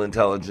 multiple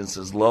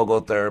intelligences,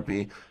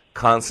 logotherapy,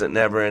 constant,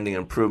 never-ending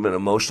improvement,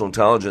 emotional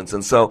intelligence.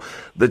 And so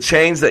the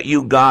change that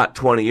you got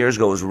 20 years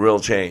ago was real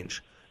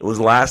change. It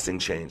was lasting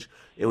change.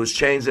 It was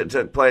change that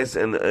took place,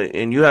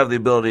 and you have the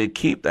ability to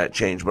keep that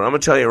change. But I'm going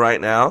to tell you right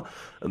now,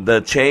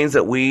 the change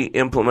that we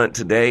implement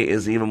today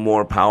is even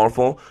more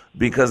powerful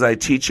because I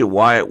teach you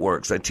why it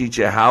works. I teach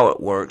you how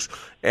it works.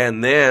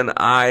 And then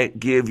I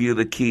give you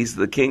the keys to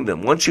the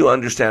kingdom. Once you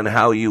understand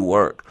how you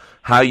work,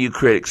 how you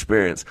create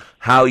experience,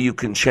 how you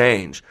can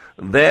change,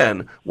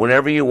 then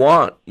whenever you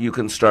want, you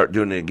can start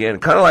doing it again.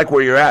 Kind of like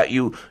where you're at.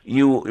 You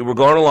were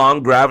going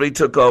along, gravity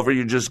took over,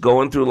 you're just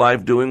going through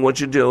life doing what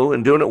you do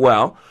and doing it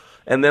well.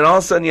 And then all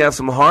of a sudden you have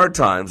some hard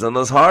times, and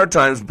those hard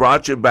times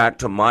brought you back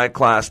to my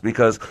class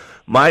because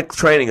my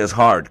training is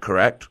hard,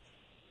 correct?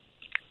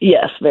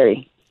 Yes,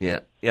 very.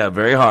 Yeah,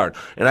 very hard.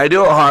 And I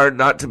do it hard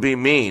not to be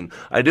mean.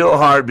 I do it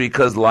hard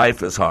because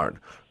life is hard,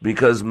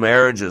 because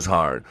marriage is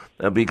hard,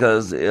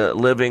 because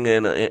living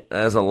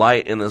as a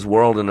light in this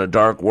world, in a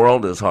dark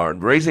world is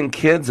hard. Raising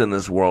kids in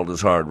this world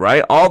is hard,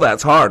 right? All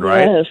that's hard,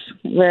 right?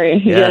 Yes,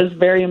 yes,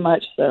 very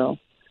much so.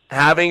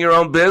 Having your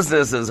own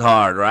business is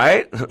hard,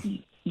 right?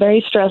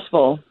 Very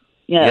stressful.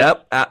 Yes.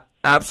 Yep,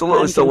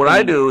 absolutely. So what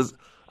I do is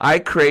I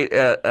create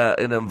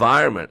an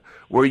environment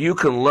where you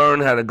can learn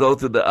how to go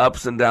through the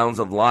ups and downs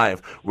of life,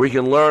 where you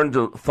can learn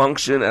to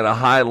function at a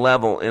high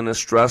level in a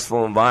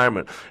stressful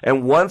environment.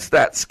 And once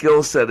that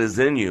skill set is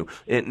in you,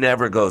 it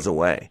never goes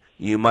away.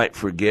 You might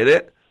forget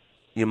it,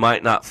 you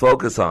might not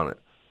focus on it,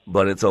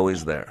 but it's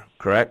always there,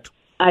 correct?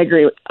 I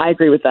agree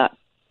with that.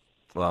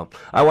 Well,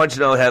 I want you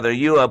to know, Heather,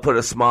 you put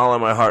a smile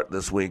on my heart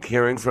this week,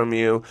 hearing from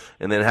you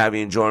and then having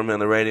you join me on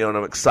the radio. And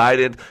I'm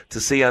excited to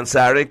see you on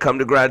Saturday. Come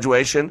to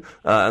graduation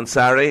on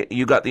Saturday.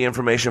 You got the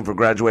information for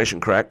graduation,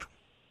 correct?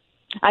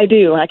 I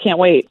do. I can't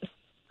wait.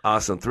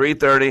 Awesome.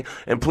 3:30.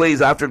 And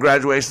please, after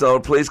graduation, though,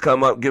 please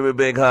come up, give me a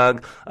big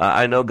hug.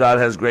 I know God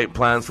has great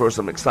plans for us.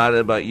 I'm excited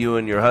about you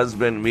and your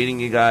husband, meeting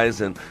you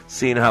guys, and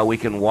seeing how we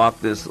can walk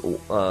this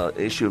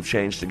issue of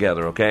change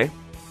together, okay?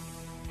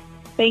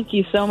 Thank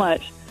you so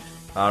much.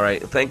 All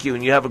right. Thank you,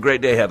 and you have a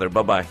great day, Heather.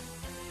 Bye-bye.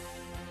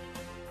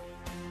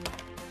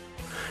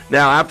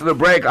 Now, after the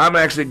break, I'm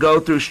actually go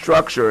through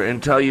structure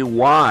and tell you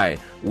why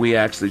we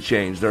actually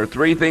change. There are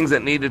 3 things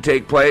that need to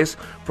take place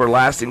for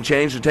lasting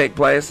change to take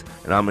place,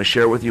 and I'm going to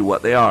share with you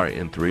what they are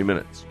in 3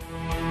 minutes.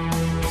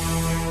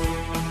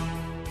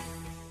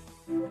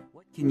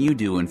 What can you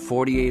do in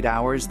 48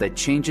 hours that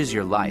changes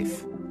your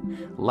life?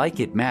 Like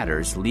It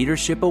Matters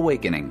Leadership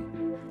Awakening.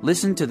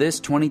 Listen to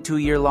this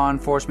 22-year law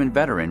enforcement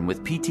veteran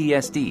with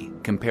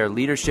PTSD compare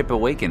Leadership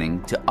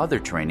Awakening to other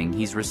training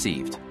he's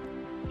received.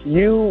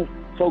 You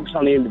focus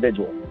on the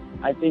individual.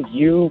 I think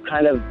you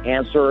kind of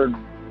answered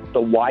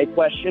the why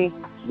question,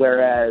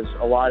 whereas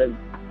a lot of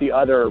the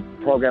other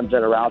programs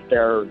that are out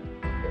there,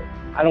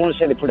 I don't want to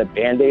say they put a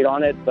Band-Aid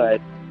on it, but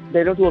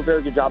they don't do a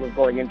very good job of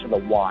going into the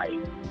why.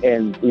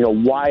 And,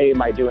 why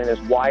am I doing this?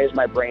 Why is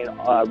my brain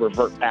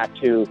revert back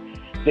to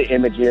the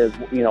images?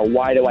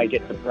 Why do I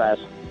get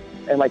depressed?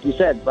 And like you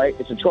said, right,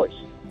 it's a choice.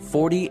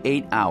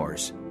 48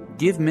 hours.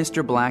 Give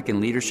Mr. Black and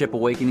Leadership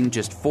Awakening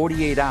just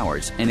 48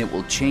 hours, and it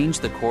will change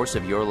the course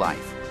of your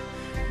life.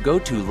 Go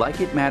to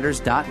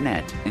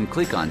likeitmatters.net and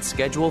click on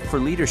Schedule for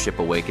Leadership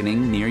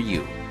Awakening near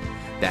you.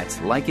 That's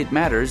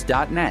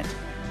likeitmatters.net.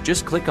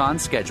 Just click on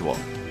Schedule.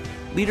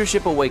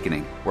 Leadership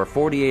Awakening, where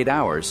 48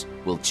 hours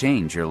will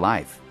change your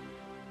life.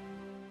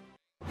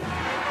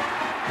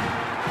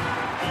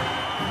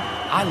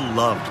 I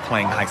loved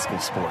playing high school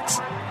sports.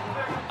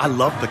 I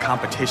loved the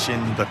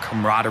competition, the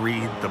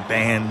camaraderie, the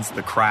bands,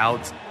 the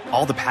crowds,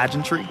 all the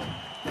pageantry,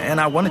 and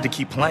I wanted to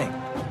keep playing.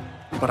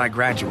 But I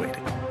graduated.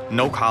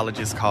 No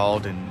colleges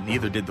called, and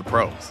neither did the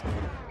pros.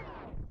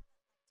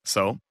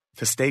 So,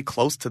 to stay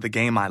close to the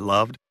game I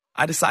loved,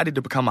 I decided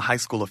to become a high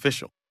school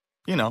official.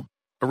 A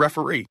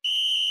referee.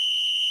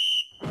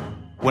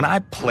 When I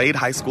played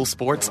high school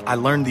sports, I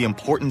learned the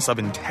importance of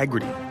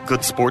integrity,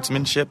 good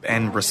sportsmanship,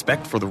 and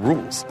respect for the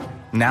rules.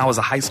 Now, as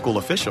a high school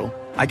official,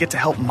 I get to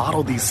help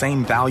model these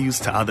same values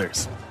to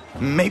others.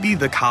 Maybe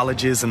the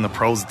colleges and the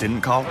pros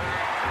didn't call,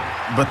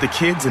 but the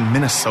kids in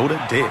Minnesota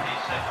did.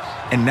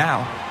 And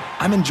now,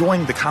 I'm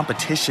enjoying the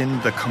competition,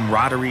 the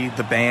camaraderie,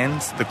 the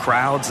bands, the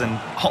crowds, and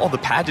all the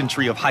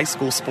pageantry of high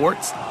school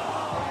sports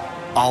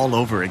all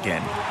over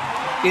again.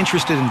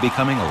 Interested in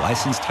becoming a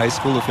licensed high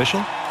school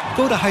official?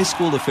 Go to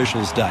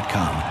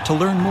highschoolofficials.com to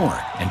learn more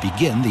and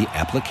begin the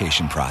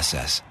application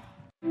process.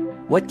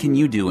 What can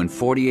you do in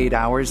 48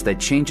 hours that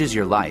changes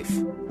your life?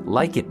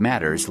 Like It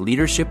Matters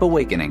Leadership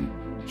Awakening.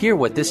 Hear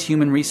what this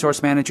human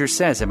resource manager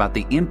says about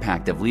the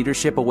impact of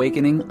Leadership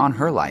Awakening on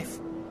her life.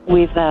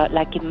 With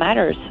Like It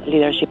Matters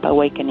Leadership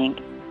Awakening,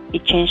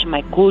 it changed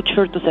my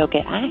culture to say,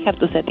 okay, I have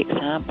to set the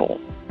example.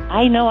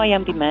 I know I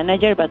am the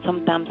manager, but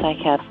sometimes I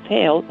have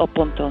failed up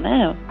until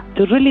now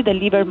to really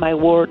deliver my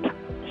word.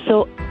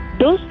 So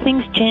those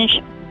things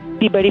changed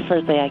the very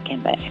first day I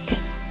came back.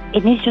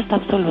 And it's just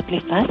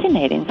absolutely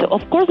fascinating. So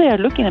of course they are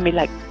looking at me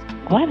like,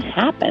 what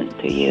happened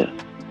to you?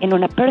 And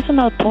on a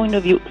personal point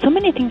of view, so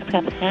many things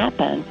have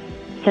happened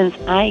since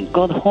I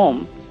got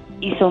home.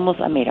 It's almost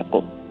a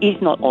miracle.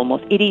 It's not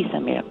almost, it is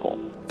a miracle.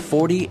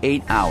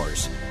 48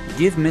 hours.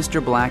 Give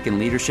Mr. Black and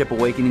Leadership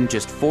Awakening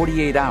just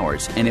 48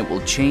 hours, and it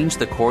will change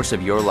the course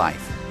of your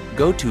life.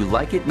 Go to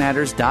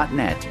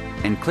likeitmatters.net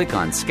and click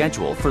on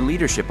Schedule for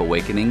Leadership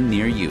Awakening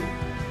near you.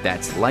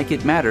 That's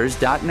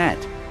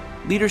likeitmatters.net.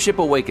 Leadership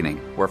Awakening,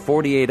 where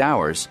 48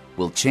 hours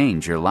will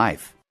change your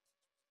life.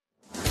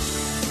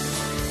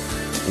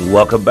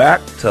 Welcome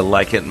back to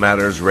Like It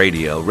Matters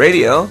Radio.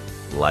 Radio,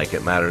 like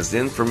it matters,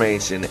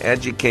 information,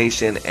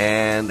 education,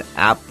 and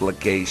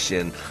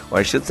application. Or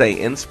I should say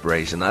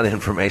inspiration, not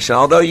information.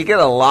 Although you get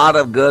a lot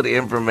of good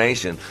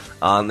information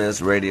on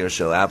this radio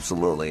show,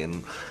 absolutely.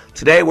 And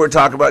today we're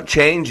talking about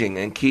changing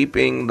and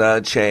keeping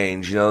the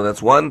change.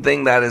 That's one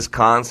thing that is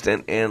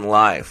constant in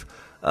life,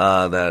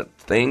 that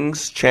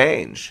things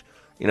change.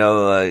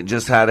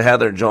 Just had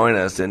Heather join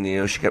us, and,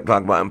 she kept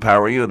talking about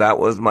Empower You. That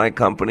was my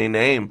company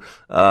name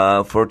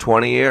for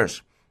 20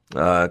 years.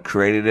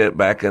 Created it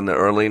back in the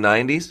early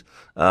 90s,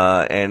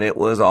 and it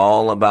was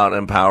all about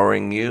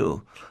empowering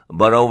you.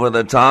 But over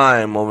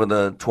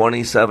the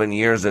 27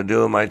 years of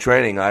doing my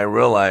training, I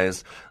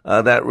realized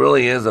that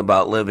really is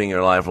about living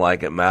your life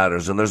like it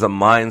matters. And there's a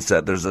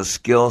mindset, there's a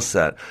skill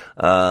set,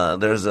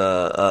 there's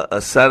a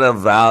set of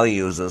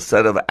values, a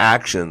set of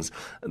actions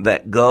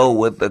that go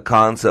with the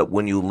concept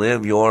when you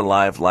live your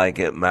life like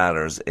it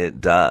matters, it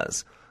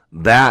does.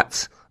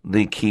 That's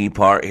the key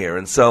part here.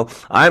 And so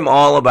I'm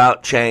all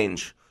about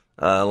change.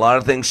 A lot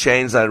of things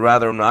change that I'd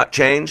rather not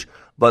change.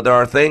 But there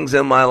are things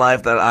in my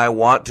life that I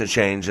want to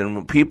change. And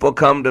when people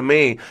come to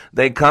me,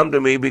 they come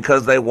to me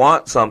because they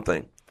want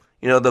something.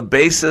 The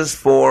basis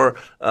for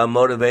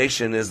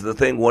motivation is the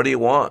thing, what do you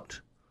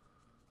want?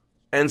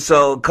 And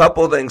so a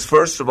couple of things.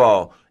 First of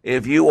all,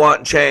 if you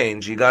want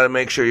change, you got to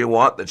make sure you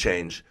want the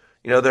change.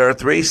 There are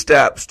 3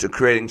 steps to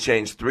creating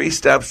change, 3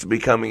 steps to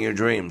becoming your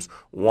dreams.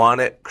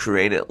 Want it,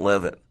 create it,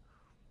 live it.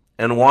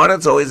 And want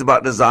it's always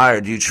about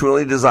desire. Do you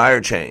truly desire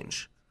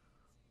change?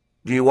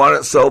 Do you want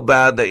it so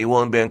bad that you're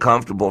willing to be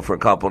uncomfortable for a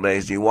couple of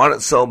days? Do you want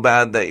it so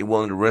bad that you're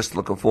willing to risk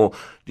looking fool?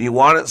 Do you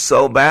want it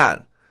so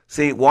bad?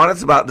 See, want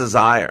it's about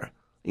desire.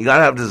 You got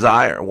to have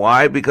desire.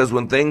 Why? Because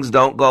when things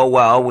don't go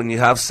well, when you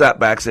have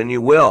setbacks, and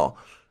you will,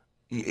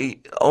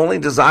 only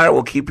desire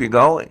will keep you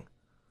going.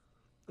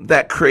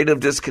 That creative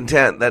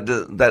discontent,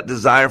 that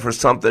desire for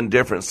something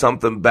different,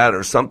 something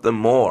better, something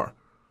more,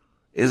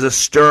 is a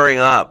stirring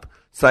up.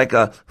 It's like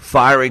a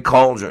fiery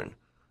cauldron.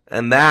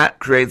 And that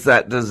creates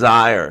that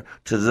desire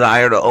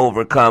to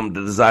overcome,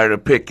 the desire to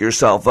pick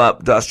yourself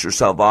up, dust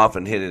yourself off,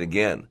 and hit it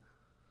again.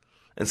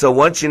 And so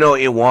once you know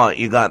what you want,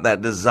 you got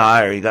that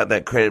desire, you got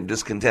that creative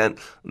discontent,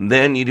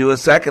 then you do a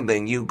second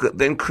thing. You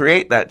then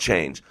create that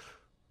change.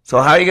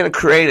 So how are you going to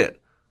create it?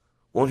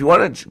 Well, if you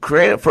want to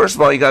create it, first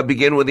of all, you got to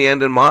begin with the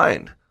end in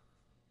mind.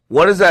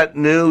 What does that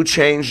new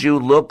change you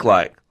look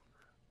like?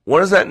 What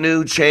does that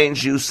new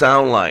change you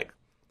sound like?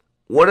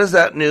 What does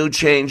that new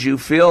change you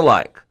feel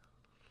like?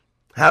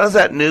 How does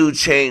that new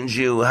change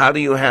you? How do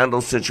you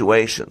handle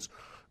situations?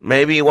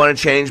 Maybe you want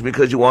to change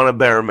because you want a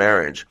better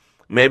marriage.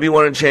 Maybe you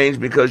want to change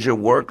because your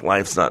work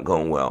life's not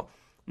going well.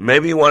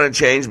 Maybe you want to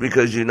change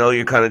because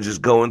you're kind of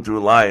just going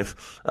through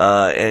life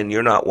and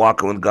you're not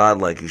walking with God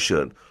like you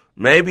should.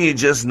 Maybe you're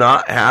just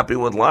not happy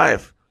with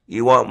life.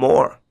 You want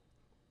more.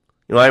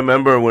 I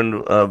remember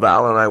when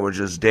Val and I were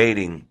just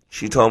dating,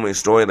 she told me a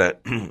story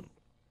that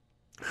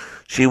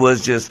she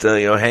was just,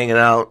 hanging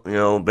out,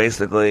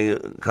 basically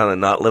kind of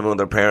not living with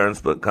her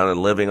parents, but kind of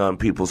living on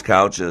people's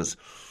couches.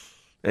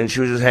 And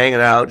she was just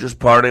hanging out, just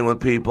partying with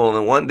people.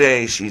 And one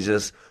day she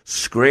just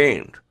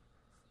screamed.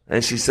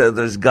 And she said,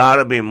 there's got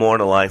to be more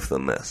to life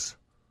than this.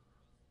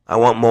 I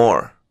want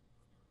more.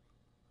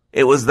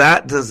 It was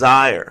that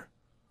desire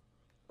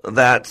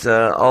that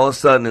all of a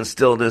sudden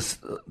instilled this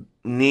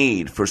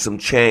need for some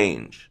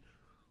change.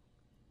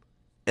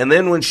 And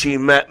then when she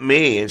met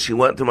me and she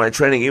went through my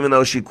training, even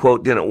though she,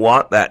 quote, didn't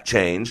want that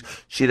change,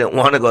 she didn't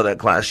want to go to that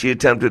class, she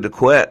attempted to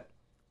quit.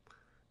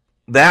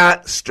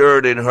 That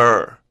stirred in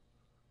her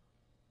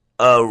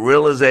a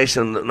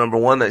realization, that, number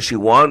one, that she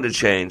wanted to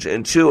change,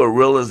 and 2, a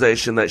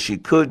realization that she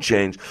could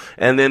change,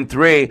 and then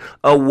 3,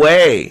 a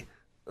way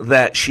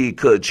that she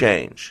could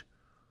change.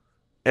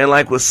 And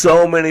like with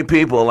so many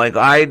people, like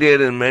I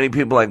did and many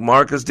people like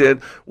Marcus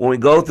did, when we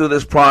go through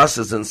this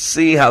process and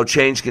see how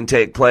change can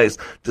take place,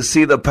 to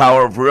see the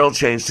power of real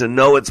change, to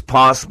know it's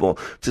possible,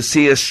 to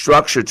see a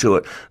structure to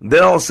it,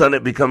 then all of a sudden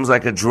it becomes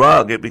like a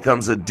drug. It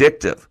becomes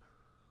addictive.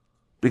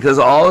 Because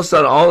all of a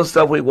sudden, all the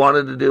stuff we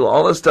wanted to do,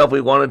 all the stuff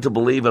we wanted to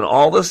believe in,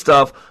 all the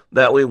stuff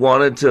that we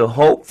wanted to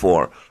hope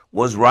for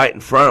was right in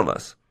front of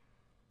us.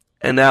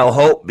 And now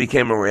hope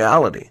became a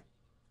reality.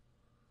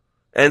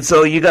 And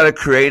so you got to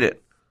create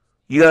it.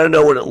 You got to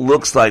know what it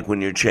looks like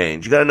when you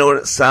change. You got to know what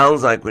it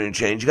sounds like when you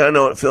change. You got to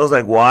know what it feels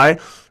like. Why?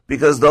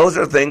 Because those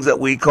are things that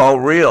we call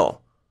real.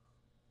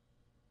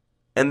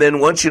 And then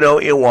once you know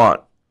what you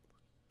want,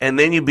 and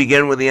then you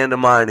begin with the end in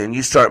mind and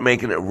you start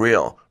making it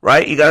real,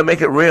 right? You got to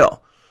make it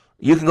real.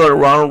 You can go to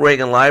Ronald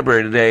Reagan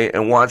Library today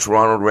and watch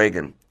Ronald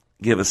Reagan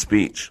give a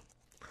speech.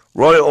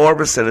 Roy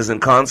Orbison is in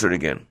concert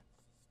again.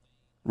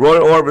 Roy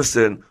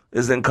Orbison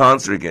is in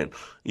concert again.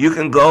 You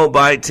can go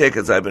buy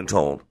tickets, I've been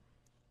told,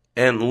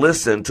 and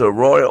listen to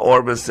Roy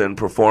Orbison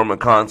perform a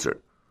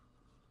concert.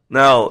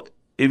 Now,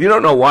 if you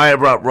don't know why I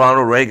brought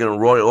Ronald Reagan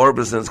and Roy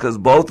Orbison, it's because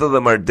both of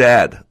them are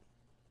dead.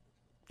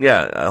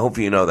 Yeah, I hope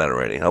you know that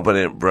already. I hope I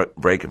didn't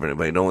break it for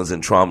anybody. No one's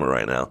in trauma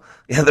right now.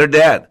 Yeah, they're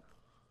dead.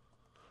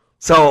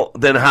 So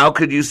then how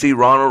could you see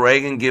Ronald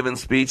Reagan giving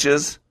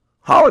speeches?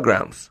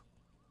 Holograms.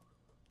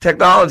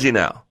 Technology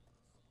now.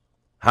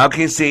 How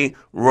can you see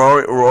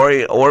Roy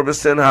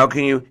Orbison? How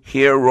can you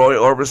hear Roy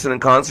Orbison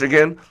in concert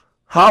again?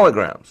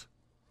 Holograms.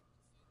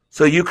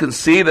 So you can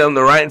see them,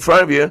 they're right in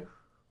front of you.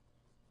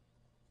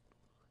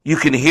 You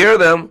can hear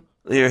them.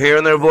 You're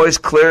hearing their voice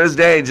clear as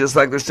day, just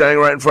like they're standing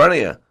right in front of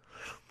you.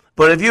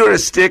 But if you were to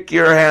stick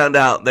your hand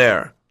out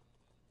there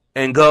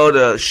and go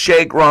to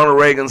shake Ronald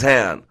Reagan's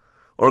hand,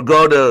 or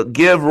go to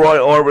give Roy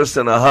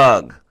Orbison a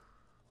hug,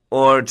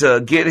 or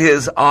to get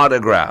his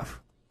autograph,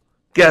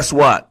 guess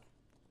what?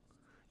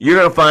 You're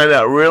going to find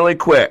out really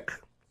quick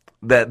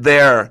that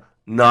they're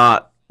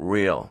not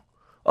real.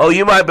 Oh,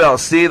 you might be able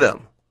to see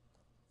them.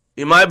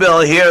 You might be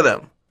able to hear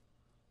them.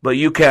 But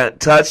you can't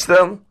touch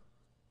them.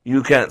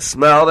 You can't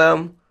smell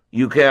them.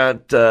 You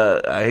can't,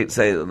 I hate to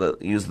say,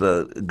 use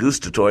the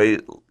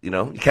gustatory,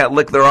 you can't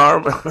lick their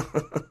arm.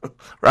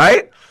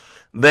 Right?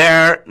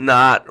 They're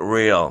not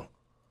real.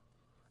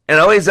 And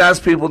I always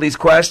ask people these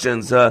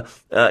questions.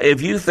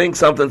 If you think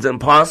something's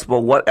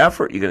impossible, what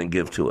effort are you going to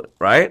give to it,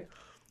 right?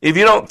 If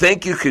you don't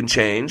think you can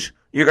change,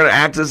 you're going to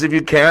act as if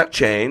you can't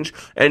change,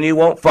 and you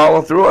won't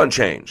follow through on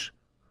change.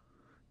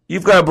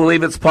 You've got to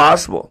believe it's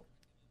possible,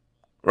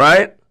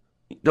 right?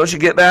 Don't you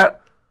get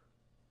that?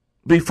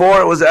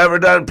 Before it was ever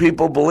done,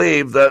 people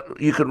believed that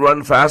you could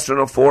run faster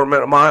than a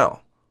 4-minute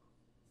mile.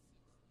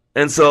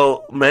 And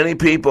so many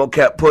people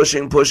kept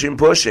pushing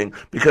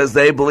because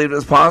they believed it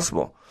was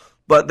possible.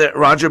 But that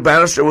Roger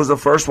Bannister was the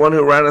first one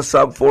who ran a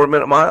sub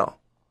 4-minute mile.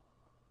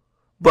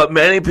 But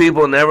many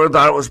people never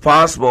thought it was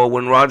possible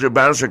when Roger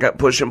Bannister kept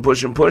pushing.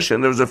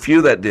 There was a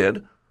few that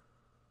did.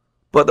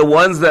 But the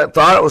ones that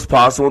thought it was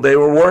possible, they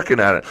were working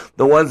at it.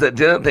 The ones that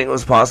didn't think it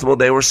was possible,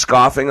 they were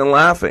scoffing and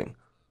laughing.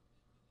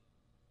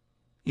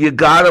 You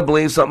got to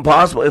believe something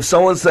possible. If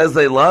someone says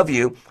they love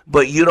you,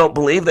 but you don't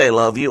believe they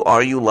love you,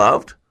 are you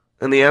loved?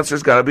 And the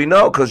answer's got to be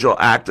no, because you'll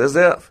act as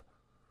if.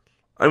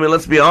 I mean,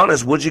 let's be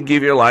honest. Would you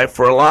give your life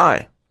for a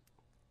lie?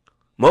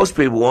 Most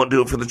people won't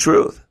do it for the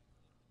truth.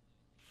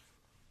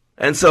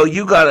 And so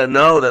you got to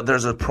know that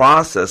there's a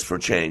process for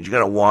change. You got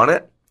to want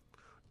it,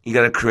 you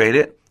got to create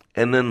it,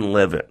 and then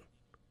live it.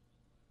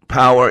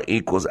 Power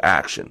equals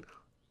action.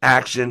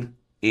 Action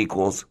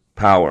equals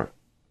power.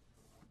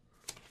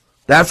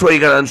 That's why you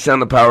got to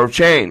understand the power of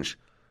change.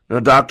 Now,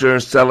 Dr.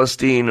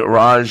 Celestine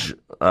Raj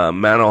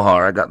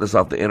Manohar, I got this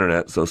off the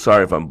internet, so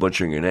sorry if I'm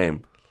butchering your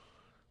name.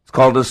 It's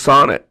called a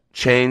sonnet.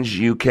 Change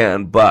you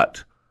can,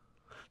 but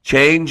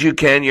change you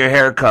can your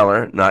hair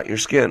color, not your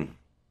skin.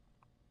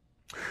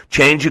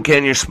 Change you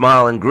can your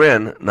smile and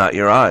grin, not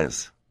your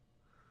eyes.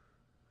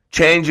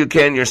 Change you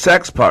can your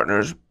sex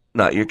partners,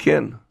 not your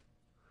kin.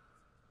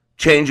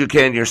 Change you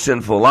can your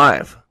sinful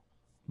life,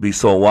 be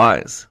so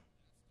wise.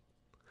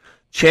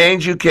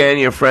 Change you can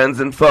your friends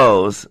and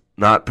foes,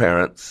 not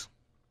parents.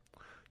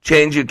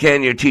 Change you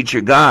can your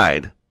teacher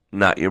guide,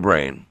 not your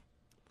brain.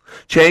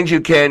 Change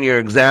you can your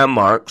exam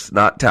marks,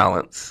 not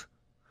talents.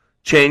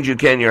 Change you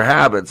can your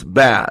habits,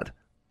 bad,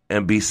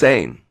 and be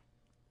sane.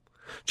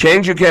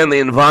 Change you can the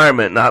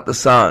environment, not the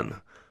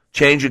sun.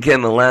 Change you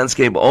can the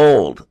landscape,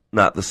 old,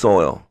 not the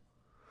soil.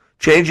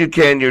 Change you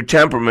can your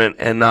temperament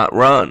and not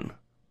run.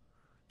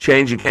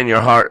 Change you can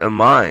your heart and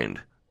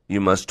mind,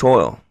 you must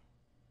toil.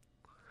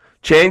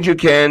 Change you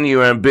can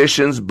your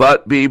ambitions,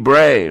 but be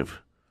brave.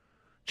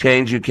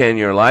 Change you can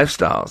your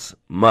lifestyles,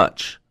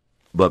 much,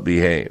 but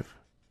behave.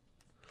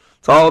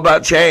 It's all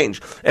about change.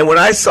 And when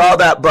I saw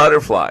that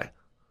butterfly,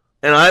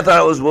 and I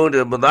thought it was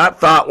wounded, but that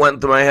thought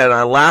went through my head, and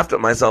I laughed at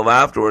myself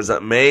afterwards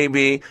that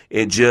maybe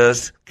it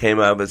just came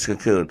out of its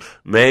cocoon.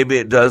 Maybe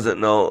it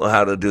doesn't know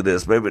how to do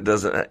this. Maybe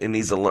it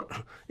needs to learn.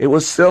 It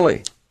was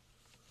silly.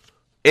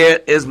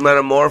 It is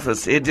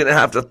metamorphosis. It didn't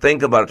have to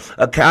think about it.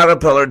 A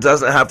caterpillar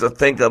doesn't have to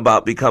think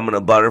about becoming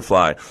a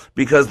butterfly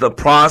because the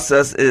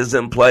process is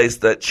in place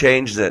that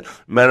changes it.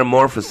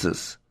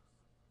 Metamorphosis.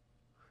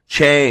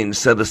 Change,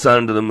 said the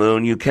sun to the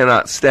moon, you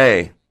cannot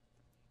stay.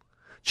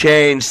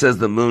 Change, says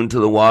the moon to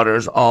the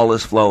waters, all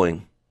is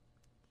flowing.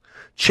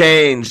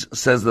 Change,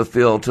 says the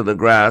field to the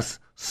grass,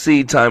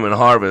 seed time and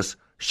harvest,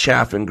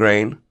 chaff and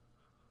grain.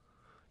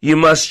 You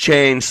must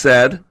change,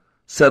 said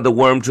the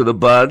worm to the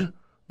bud,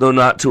 though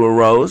not to a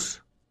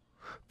rose.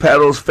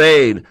 Petals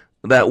fade,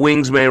 that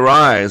wings may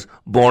rise,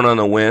 borne on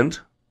the wind.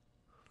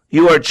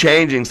 You are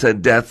changing,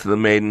 said death to the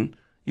maiden,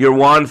 your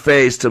wan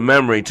face to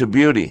memory, to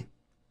beauty.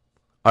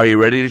 Are you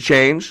ready to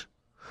change?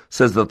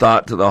 Says the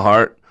thought to the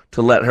heart,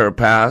 to let her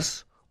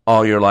pass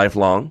all your life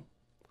long.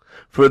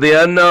 For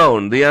the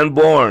unknown, the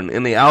unborn,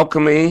 in the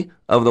alchemy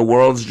of the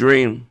world's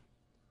dream,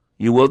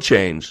 you will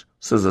change,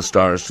 says the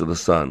stars to the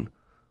sun,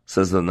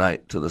 says the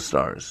night to the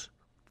stars.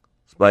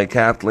 It's by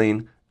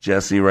Kathleen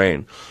Jesse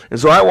Rain. And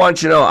so I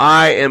want you to know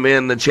I am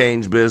in the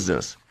change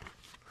business.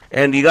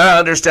 And you got to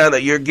understand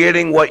that you're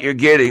getting what you're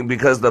getting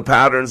because of the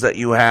patterns that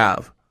you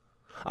have.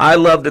 I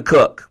love to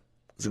cook.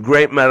 It's a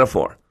great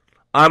metaphor.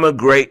 I'm a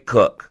great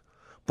cook.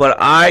 But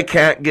I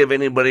can't give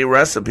anybody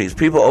recipes.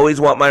 People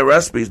always want my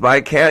recipes, but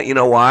I can't. You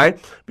know why?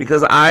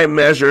 Because I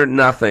measure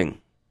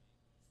nothing.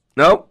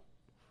 Nope.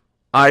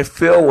 I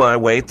feel my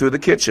way through the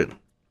kitchen.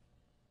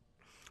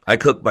 I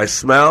cook by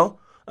smell.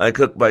 I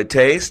cook by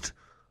taste.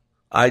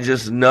 I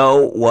just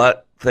know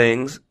what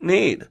things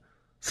need.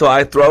 So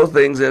I throw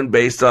things in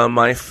based on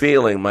my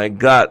feeling, my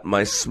gut,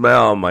 my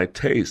smell, my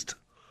taste.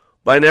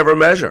 But I never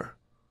measure.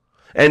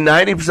 And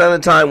 90% of the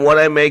time, what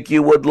I make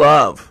you would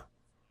love.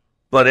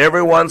 But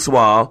every once in a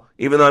while,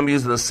 even though I'm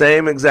using the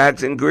same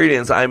exact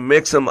ingredients, I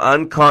mix them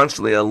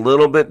unconsciously a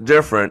little bit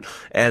different,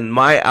 and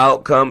my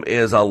outcome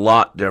is a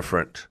lot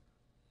different.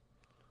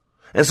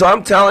 And so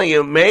I'm telling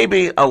you,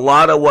 maybe a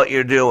lot of what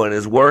you're doing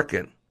is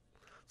working.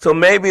 So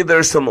maybe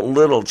there's some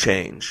little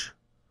change.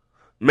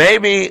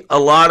 Maybe a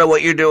lot of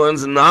what you're doing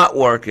is not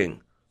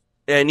working,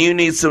 and you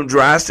need some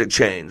drastic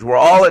change. We're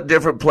all at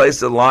different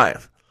places in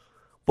life.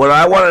 What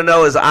I want to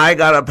know is I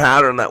got a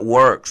pattern that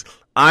works.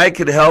 I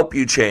can help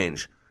you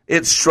change.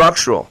 It's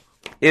structural.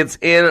 It's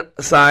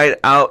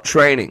inside-out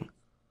training.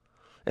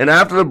 And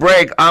after the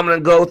break, I'm going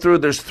to go through,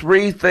 there's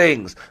 3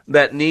 things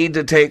that need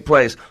to take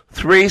place,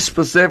 3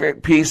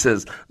 specific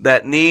pieces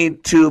that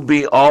need to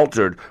be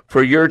altered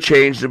for your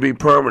change to be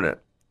permanent.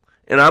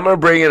 And I'm going to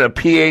bring in a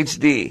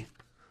PhD,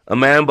 a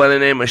man by the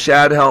name of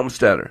Shad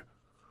Helmstetter,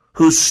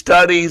 who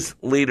studies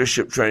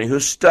leadership training, who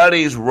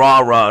studies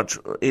rah-rah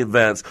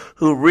events,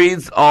 who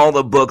reads all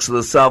the books,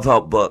 the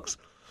self-help books.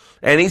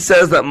 And he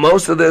says that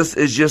most of this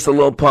is just a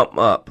little pump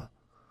up.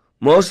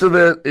 Most of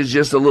it is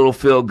just a little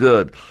feel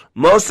good.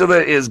 Most of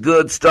it is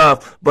good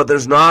stuff, but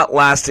there's not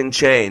lasting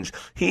change.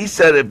 He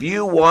said if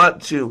you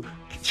want to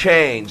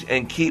change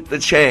and keep the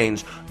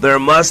change, there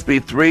must be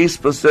 3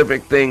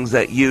 specific things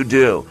that you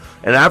do.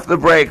 And after the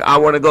break, I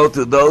want to go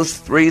through those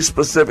 3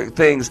 specific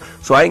things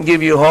so I can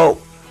give you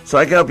hope, so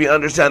I can help you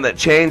understand that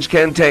change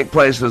can take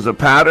place. There's a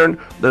pattern,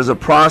 there's a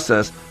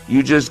process.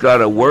 You just got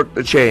to work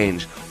the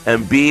change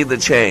and be the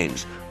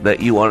change that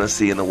you want to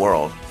see in the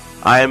world.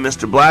 I am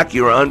Mr. Black.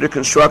 You are under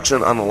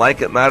construction on the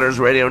Like It Matters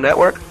Radio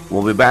Network.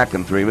 We'll be back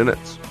in 3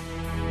 minutes.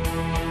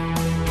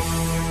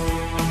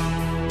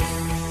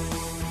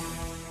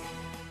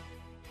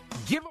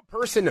 Give a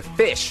person a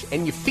fish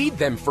and you feed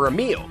them for a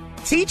meal.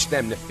 Teach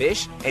them to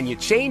fish and you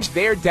change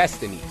their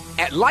destiny.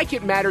 At Like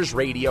It Matters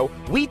Radio,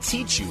 we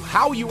teach you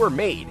how you are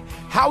made,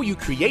 how you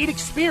create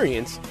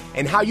experience,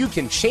 and how you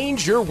can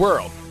change your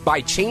world by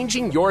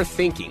changing your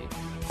thinking.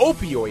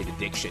 Opioid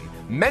addiction,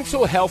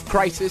 mental health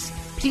crisis,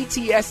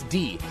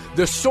 PTSD,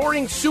 the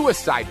soaring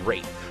suicide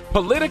rate,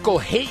 political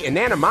hate and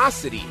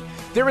animosity.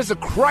 There is a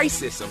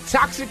crisis of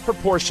toxic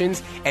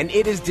proportions and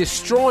it is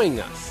destroying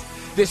us.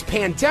 This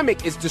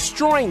pandemic is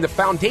destroying the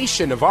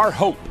foundation of our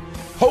hope.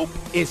 Hope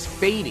is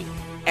fading.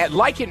 At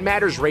Like It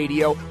Matters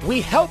Radio,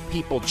 we help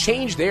people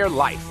change their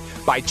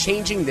life by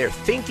changing their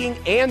thinking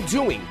and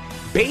doing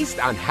based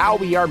on how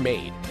we are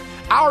made.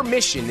 Our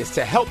mission is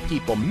to help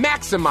people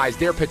maximize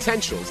their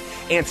potentials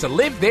and to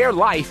live their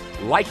life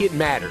like it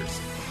matters.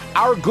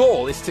 Our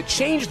goal is to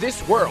change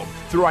this world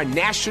through our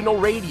national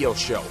radio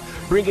show,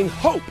 bringing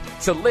hope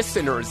to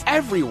listeners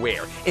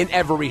everywhere in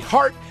every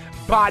heart,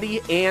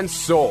 body, and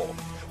soul.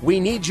 We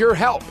need your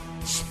help,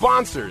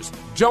 sponsors,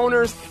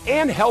 donors,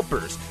 and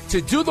helpers to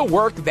do the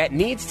work that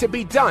needs to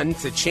be done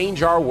to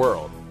change our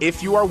world.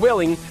 If you are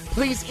willing,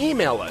 please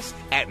email us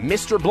at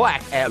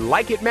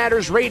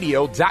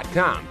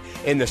MrBlack@LikeItMattersRadio.com.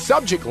 In the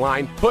subject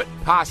line, put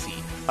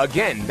Posse.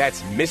 Again,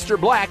 that's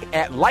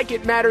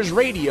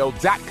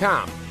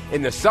MrBlack@LikeItMattersRadio.com.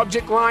 In the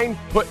subject line,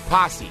 put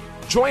Posse.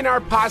 Join our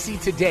posse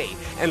today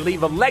and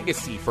leave a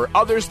legacy for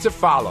others to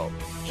follow.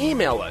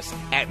 Email us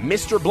at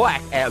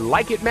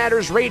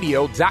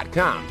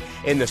MrBlack@LikeItMattersRadio.com.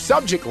 In the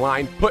subject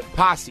line, put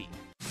Posse.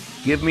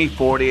 Give me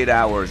 48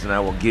 hours and I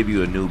will give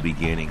you a new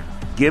beginning.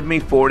 Give me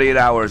 48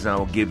 hours and I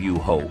will give you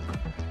hope.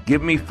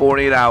 Give me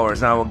 48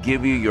 hours and I will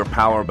give you your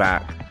power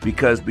back.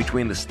 Because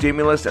between the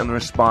stimulus and the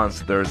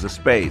response, there is a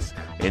space.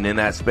 And in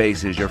that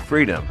space is your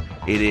freedom.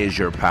 It is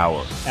your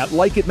power. At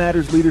Like It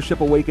Matters Leadership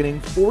Awakening,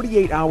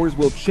 48 hours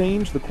will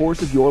change the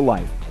course of your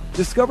life.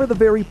 Discover the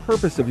very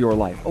purpose of your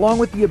life, along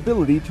with the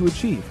ability to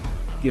achieve.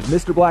 Give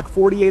Mr. Black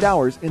 48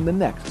 hours in the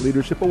next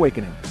Leadership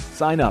Awakening.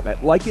 Sign up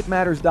at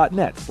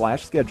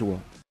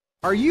likeitmatters.net/schedule.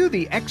 Are you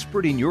the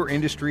expert in your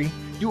industry?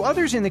 Do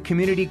others in the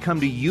community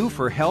come to you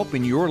for help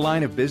in your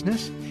line of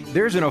business?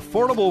 There's an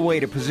affordable way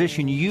to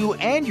position you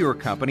and your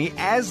company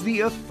as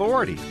the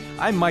authority.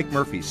 I'm Mike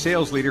Murphy,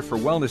 sales leader for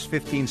Wellness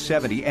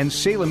 1570 and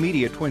Salem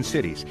Media Twin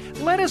Cities.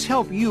 Let us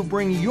help you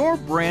bring your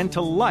brand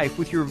to life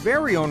with your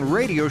very own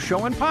radio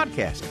show and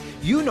podcast.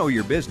 You know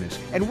your business,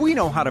 and we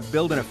know how to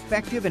build an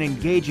effective and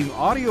engaging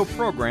audio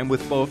program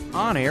with both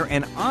on-air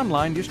and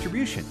online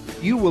distribution.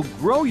 You will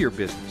grow your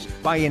business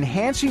by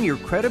enhancing your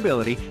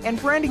credibility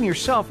and branding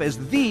yourself as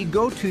the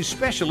go-to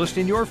specialist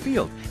in your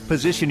field,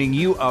 positioning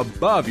you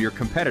above your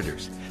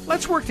competitors.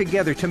 Let's work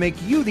together to make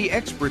you the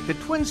expert that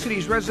Twin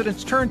Cities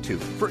residents turn to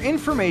for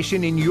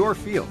information in your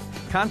field.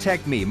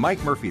 Contact me,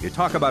 Mike Murphy, to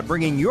talk about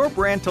bringing your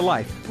brand to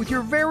life with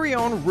your very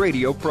own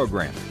radio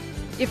program.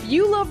 If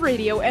you love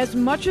radio as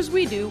much as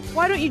we do,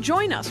 why don't you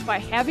join us by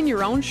having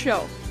your own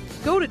show?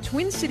 Go to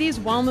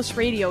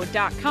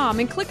TwinCitiesWellnessRadio.com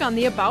and click on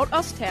the About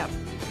Us tab.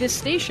 This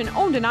station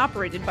owned and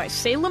operated by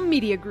Salem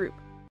Media Group.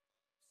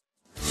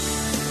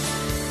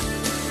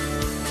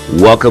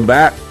 Welcome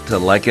back to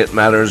Like It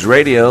Matters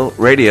Radio.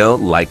 Radio,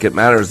 Like It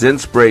Matters,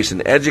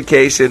 inspiration,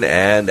 education,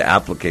 and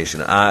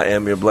application. I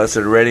am your blessed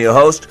radio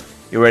host,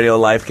 your radio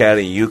life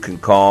caddy. You can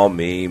call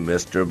me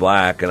Mr.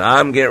 Black. And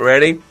I'm getting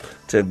ready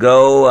to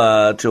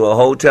go to a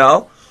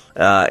hotel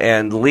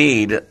and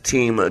lead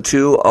Team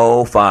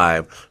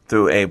 205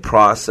 through a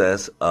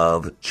process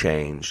of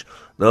change.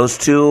 Those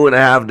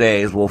 2.5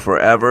 days will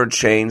forever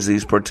change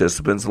these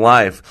participants'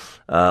 life.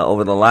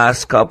 Over the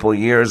last couple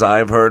years,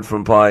 I've heard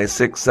from probably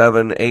 6,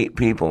 7, 8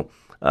 people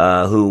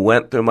who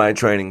went through my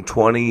training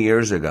 20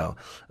 years ago,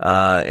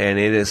 and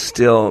it has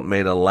still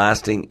made a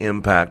lasting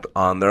impact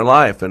on their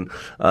life. And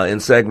in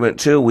segment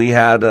 2, we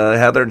had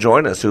Heather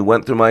join us, who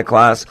went through my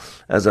class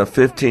as a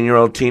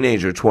 15-year-old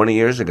teenager 20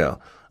 years ago,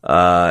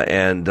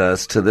 and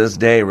to this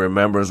day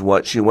remembers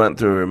what she went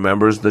through,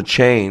 remembers the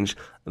change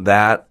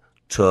that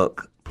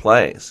took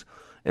place.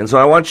 And so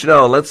I want you to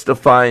know, let's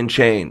define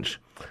change.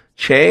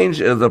 Change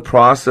is the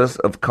process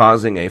of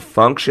causing a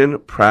function,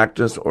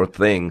 practice, or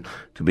thing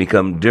to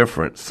become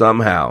different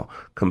somehow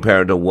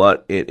compared to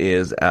what it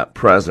is at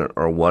present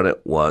or what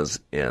it was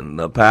in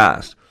the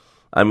past.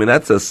 I mean,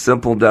 that's a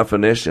simple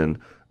definition,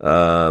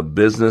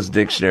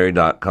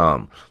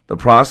 businessdictionary.com. The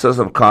process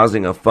of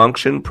causing a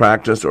function,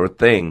 practice, or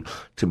thing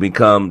to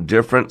become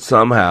different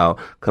somehow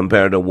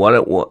compared to what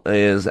it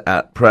is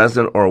at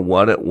present or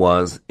what it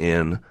was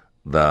in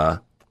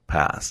the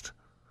past.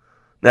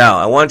 Now,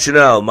 I want you to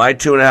know, my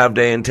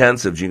 2.5-day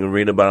intensives, you can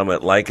read about them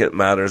at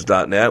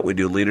likeitmatters.net. We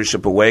do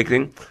Leadership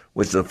Awakening,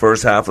 which is the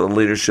first half of the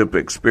leadership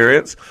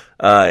experience,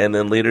 and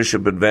then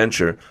Leadership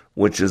Adventure,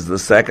 which is the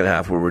second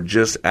half, where we're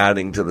just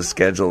adding to the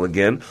schedule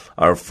again.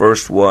 Our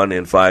first one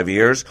in 5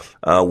 years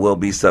will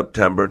be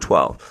September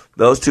 12th.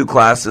 Those two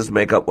classes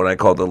make up what I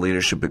call the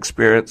leadership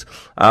experience.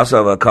 I also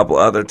have a couple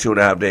other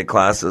 2.5-day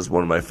classes.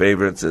 One of my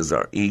favorites is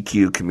our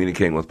EQ,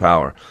 Communicating with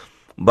Power.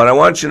 But I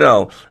want you to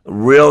know,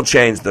 real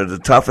change. They're the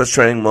toughest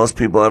training most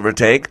people ever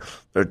take.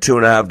 They're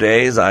 2.5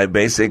 days. I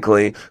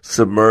basically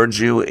submerge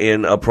you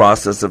in a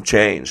process of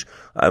change.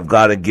 I've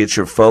got to get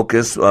your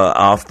focus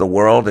off the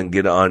world and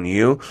get it on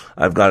you.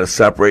 I've got to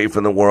separate you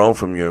from the world,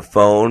 from your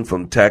phone,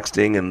 from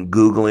texting and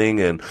Googling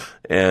and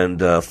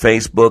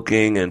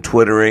Facebooking and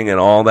Twittering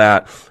and all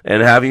that,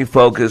 and have you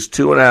focus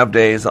 2.5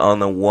 days on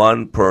the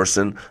one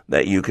person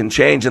that you can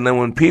change. And then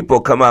when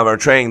people come out of our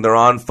training, they're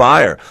on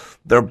fire.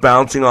 They're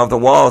bouncing off the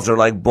walls. They're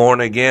like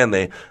born again.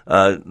 They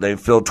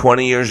feel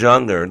 20 years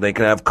younger. They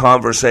can have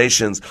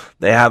conversations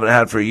they haven't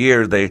had for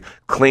years. They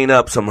clean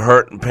up some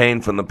hurt and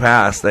pain from the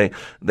past.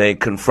 They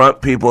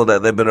confront people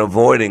that they've been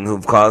avoiding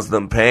who've caused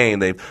them pain.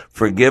 They've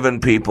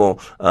forgiven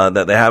people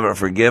that they haven't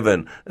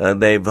forgiven.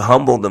 They've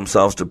humbled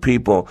themselves to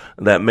people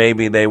that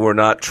maybe they were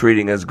not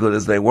treating as good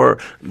as they were.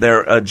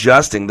 They're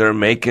adjusting. They're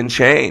making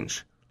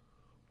change.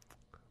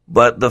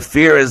 But the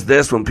fear is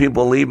this: when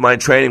people leave my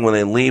training, when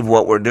they leave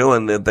what we're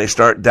doing, that they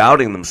start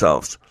doubting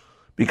themselves.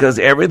 Because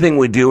everything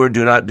we do or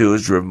do not do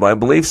is driven by a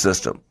belief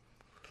system.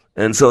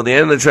 And so at the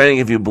end of the training,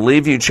 if you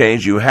believe you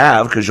changed, you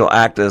have, because you'll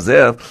act as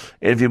if.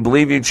 And if you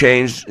believe you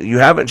changed, you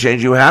haven't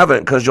changed, you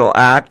haven't, because you'll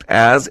act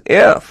as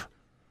if.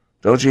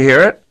 Don't you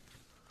hear it?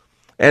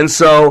 And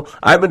so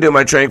I've been doing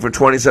my training for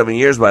 27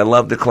 years, but I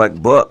love to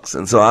collect books.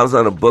 And so I was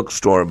at a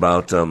bookstore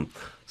about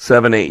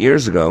 7-8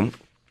 years ago.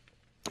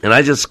 And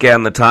I just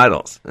scan the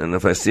titles. And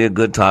if I see a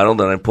good title,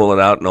 then I pull it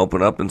out and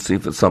open up and see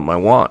if it's something I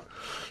want.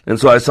 And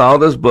so I saw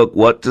this book,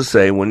 What to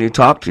Say When You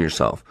Talk to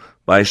Yourself,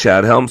 by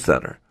Shad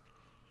Helmstetter.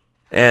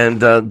 And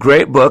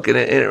great book. And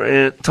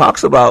it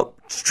talks about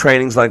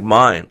trainings like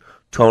mine,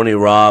 Tony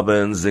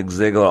Robbins, Zig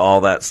Ziglar,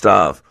 all that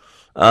stuff.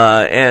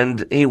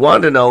 And he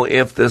wanted to know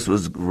if this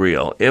was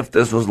real, if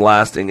this was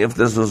lasting, if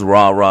this was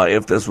rah-rah,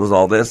 if this was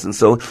all this. And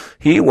so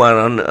he went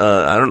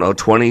on,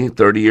 20,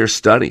 30-year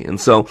study.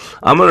 And so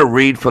I'm going to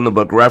read from the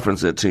book,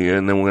 reference it to you,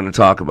 and then we're going to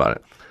talk about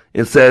it.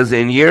 It says,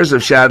 in years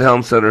of Shad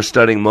Helmstetter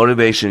studying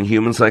motivation and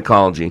human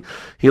psychology,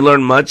 he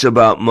learned much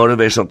about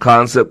motivational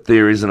concept,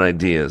 theories, and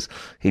ideas.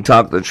 He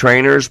talked to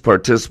trainers,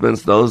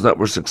 participants, those that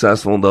were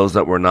successful and those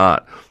that were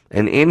not.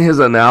 And in his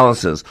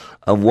analysis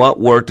of what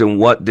worked and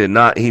what did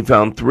not, he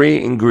found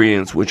 3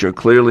 ingredients which are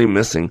clearly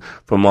missing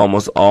from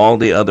almost all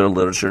the other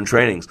literature and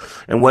trainings.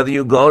 And whether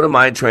you go to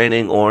my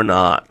training or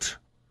not,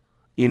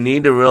 you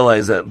need to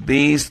realize that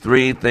these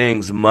 3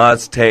 things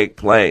must take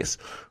place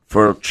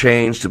for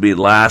change to be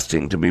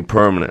lasting, to be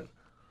permanent.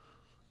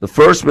 The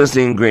first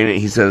missing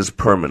ingredient, he says, is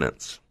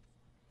permanence.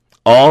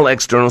 All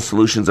external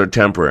solutions are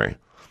temporary.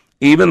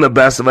 Even the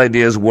best of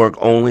ideas work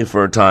only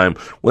for a time.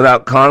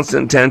 Without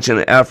constant tension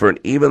and effort,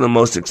 even the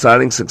most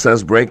exciting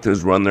success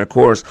breakthroughs run their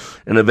course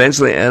and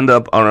eventually end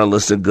up on our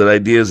list of good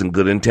ideas and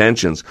good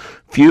intentions.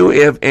 Few,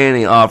 if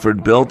any,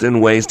 offered built-in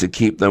ways to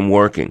keep them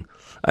working.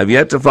 I've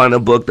yet to find a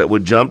book that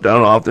would jump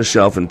down off the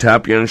shelf and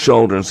tap you on the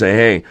shoulder and say,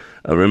 hey,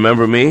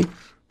 remember me?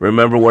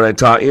 Remember what I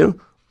taught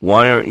you?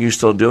 Why aren't you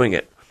still doing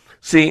it?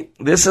 See,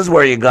 this is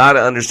where you got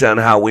to understand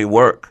how we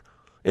work.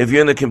 If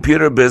you're in the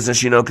computer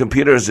business, you know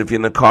computers. If you're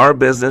in the car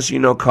business, you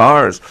know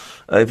cars.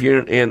 If you're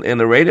in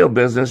the radio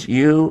business,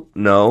 you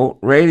know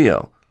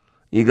radio.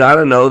 You got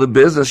to know the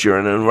business you're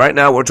in. And right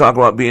now we're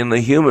talking about being the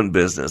human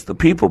business, the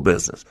people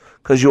business,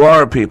 because you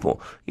are a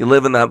people. You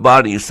live in that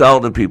body. You sell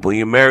to people.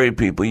 You marry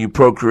people. You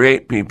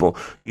procreate people.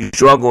 You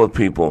struggle with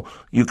people.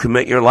 You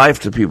commit your life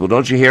to people.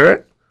 Don't you hear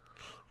it?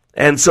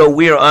 And so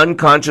we are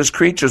unconscious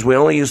creatures. We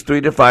only use 3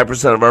 to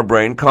 5% of our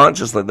brain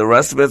consciously. The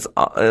rest of it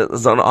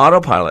is on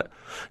autopilot.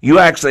 You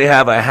actually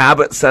have a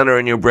habit center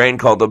in your brain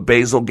called the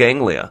basal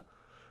ganglia,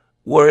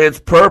 where its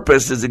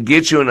purpose is to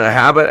get you in a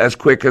habit as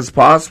quick as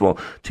possible,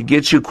 to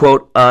get you,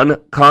 quote,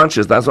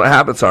 unconscious. That's what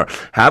habits are.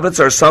 Habits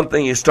are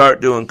something you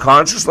start doing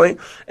consciously,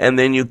 and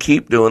then you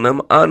keep doing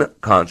them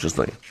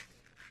unconsciously.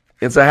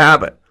 It's a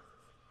habit.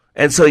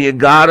 And so you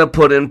got to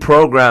put in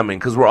programming,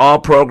 because we're all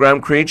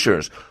programmed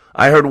creatures.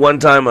 I heard one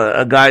time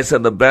a guy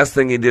said the best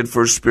thing he did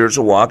for his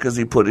spiritual walk is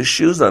he put his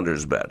shoes under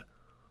his bed.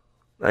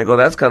 I go,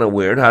 that's kind of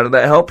weird. How did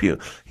that help you?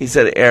 He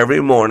said,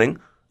 every morning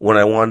when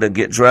I wanted to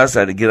get dressed, I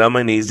had to get on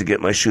my knees to get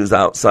my shoes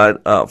outside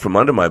from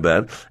under my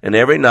bed. And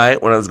every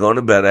night when I was going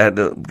to bed, I had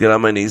to get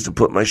on my knees to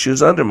put my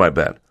shoes under my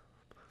bed.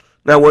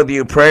 Now, whether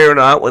you pray or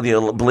not, whether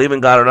you believe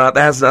in God or not,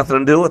 that has nothing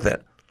to do with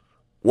it.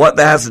 What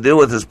that has to do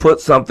with is put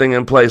something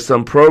in place,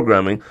 some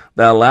programming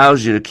that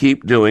allows you to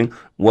keep doing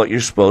what you're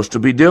supposed to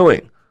be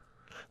doing.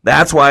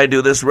 That's why I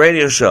do this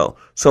radio show.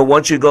 So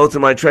once you go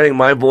through my training,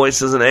 my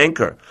voice is an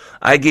anchor.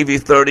 I give you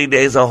 30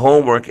 days of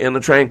homework in the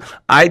training.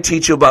 I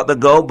teach you about the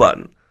go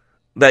button,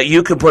 that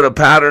you can put a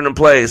pattern in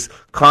place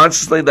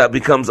consciously that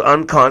becomes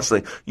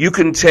unconsciously. You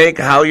can take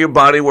how your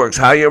body works,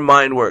 how your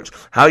mind works,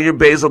 how your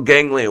basal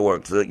ganglia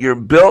works. You're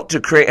built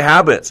to create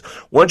habits.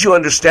 Once you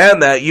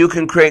understand that, you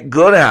can create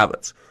good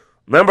habits.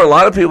 Remember, a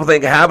lot of people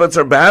think habits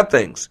are bad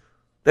things.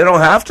 They don't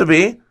have to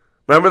be.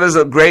 Remember, there's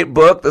a great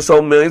book that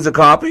sold millions of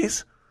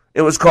copies?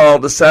 It was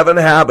called The 7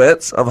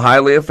 Habits of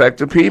Highly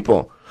Effective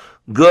People.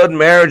 Good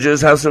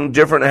marriages have some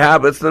different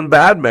habits than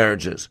bad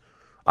marriages.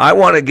 I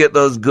want to get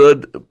those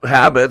good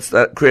habits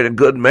that create a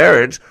good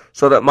marriage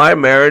so that my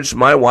marriage,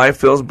 my wife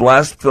feels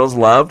blessed, feels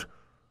loved.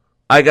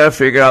 I got to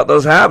figure out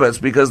those habits,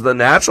 because the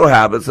natural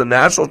habits, the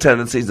natural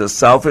tendencies of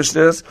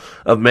selfishness,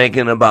 of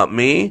making it about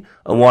me,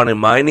 of wanting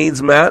my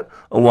needs met,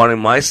 of wanting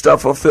my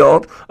stuff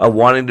fulfilled, of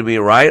wanting to be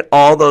right,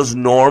 all those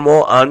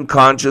normal,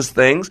 unconscious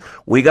things,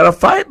 we got to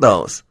fight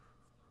those.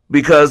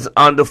 Because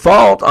on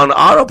default, on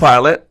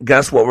autopilot,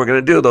 guess what we're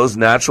going to do? Those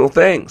natural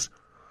things.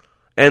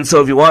 And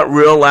so if you want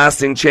real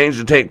lasting change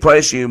to take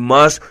place, you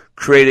must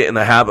create it in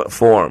the habit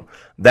form.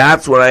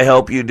 That's what I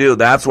help you do.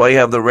 That's why you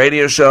have the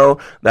radio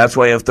show. That's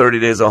why you have 30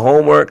 days of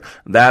homework.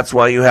 That's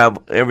why you have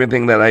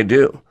everything that I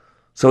do.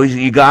 So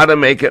you got to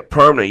make it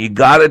permanent. You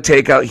got to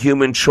take out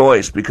human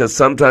choice, because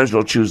sometimes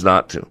you'll choose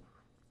not to.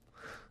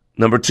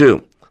 Number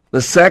 2,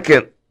 the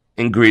second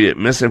ingredient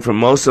missing from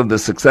most of the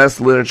success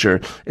literature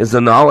is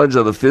the knowledge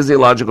of the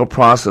physiological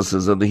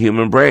processes of the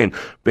human brain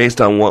based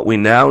on what we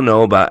now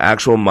know about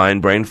actual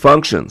mind-brain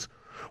functions.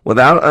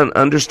 Without an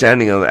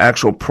understanding of the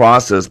actual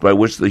process by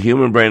which the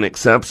human brain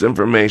accepts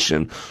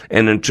information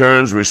and in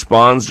turn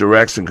responds,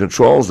 directs, and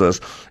controls us,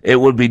 it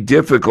would be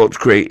difficult to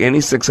create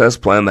any success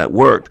plan that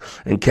worked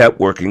and kept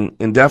working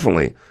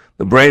indefinitely.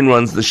 The brain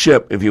runs the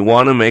ship. If you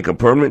want to make a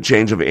permanent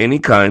change of any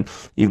kind,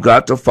 you've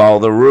got to follow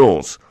the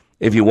rules.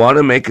 If you want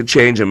to make a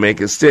change and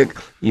make it stick,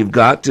 you've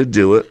got to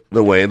do it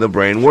the way the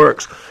brain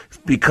works.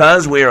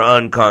 Because we are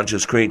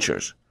unconscious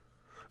creatures,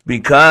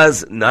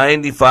 because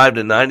 95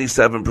 to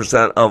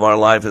 97% of our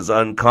life is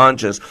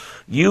unconscious,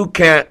 you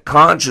can't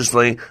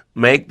consciously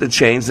make the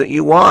change that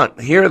you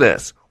want. Hear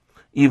this.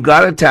 You've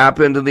got to tap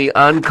into the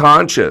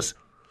unconscious.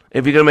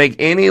 If you're going to make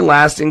any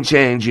lasting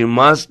change, you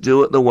must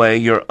do it the way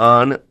your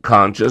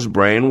unconscious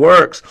brain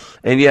works.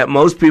 And yet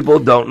most people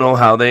don't know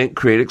how they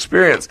create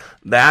experience.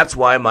 That's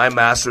why my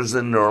master's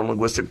in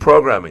neuro-linguistic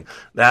programming.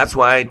 That's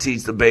why I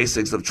teach the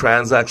basics of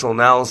transactional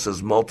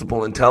analysis,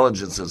 multiple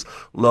intelligences,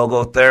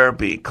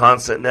 logotherapy,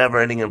 constant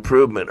never-ending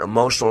improvement,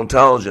 emotional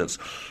intelligence,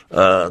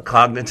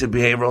 cognitive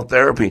behavioral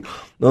therapy.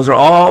 Those are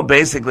all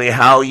basically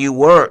how you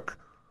work.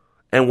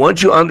 And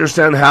once you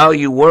understand how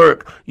you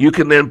work, you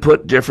can then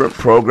put different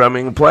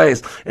programming in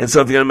place. And so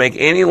if you're going to make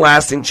any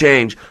lasting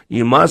change,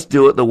 you must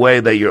do it the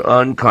way that your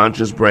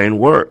unconscious brain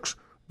works,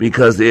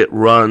 because it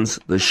runs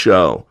the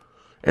show.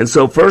 And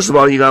so first of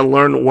all, you got to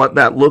learn what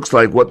that looks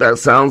like, what that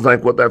sounds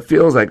like, what that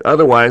feels like.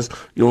 Otherwise,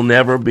 you'll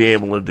never be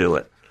able to do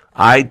it.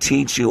 I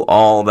teach you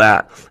all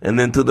that. And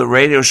then through the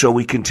radio show,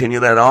 we continue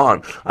that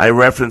on. I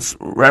reference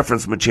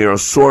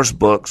materials, source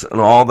books,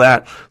 and all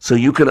that, so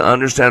you can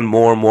understand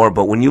more and more.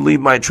 But when you leave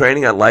my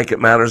training at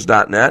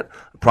likeitmatters.net,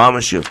 I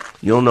promise you,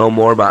 you'll know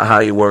more about how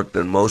you work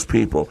than most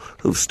people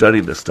who've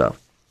studied this stuff.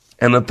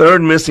 And the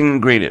third missing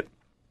ingredient,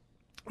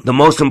 the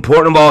most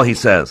important of all, he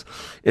says,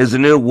 is a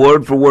new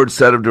word-for-word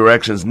set of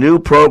directions, new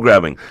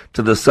programming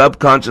to the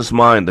subconscious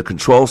mind, the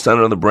control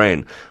center of the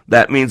brain.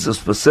 That means a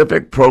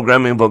specific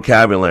programming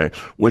vocabulary,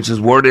 which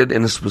is worded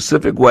in a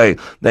specific way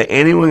that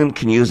anyone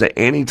can use at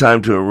any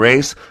time to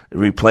erase and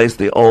replace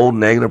the old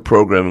negative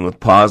programming with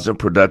positive,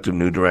 productive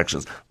new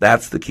directions.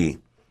 That's the key.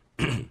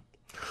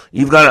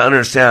 You've got to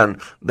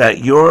understand that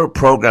you're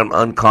programmed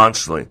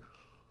unconsciously,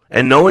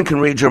 and no one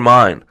can read your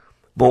mind.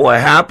 But what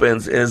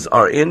happens is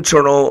our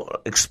internal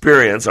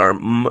experience, our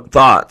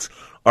thoughts,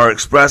 are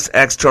expressed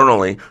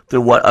externally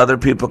through what other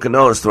people can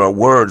notice, through our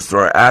words, through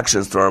our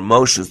actions, through our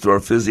emotions, through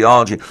our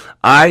physiology.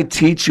 I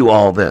teach you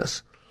all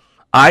this.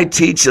 I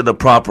teach you the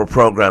proper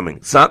programming.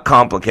 It's not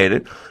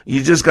complicated.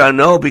 You just got to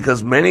know,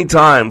 because many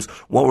times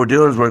what we're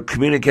doing is we're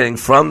communicating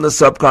from the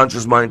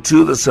subconscious mind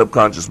to the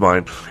subconscious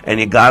mind, and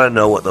you got to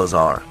know what those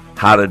are,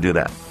 how to do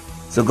that.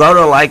 So go to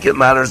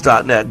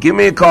likeitmatters.net. Give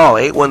me a call,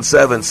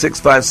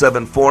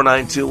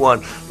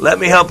 817-657-4921. Let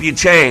me help you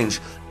change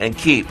and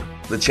keep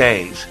the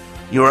change.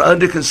 You are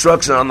under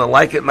construction on the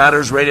Like It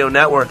Matters Radio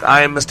Network.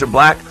 I am Mr.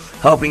 Black,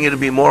 helping you to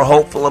be more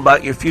hopeful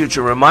about your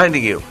future,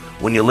 reminding you,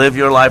 when you live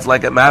your life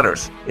like it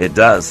matters, it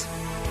does.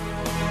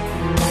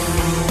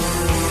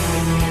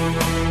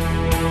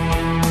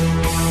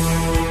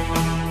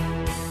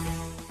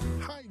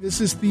 Hi, this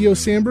is Theo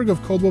Sandberg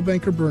of Coldwell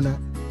Banker Burnett.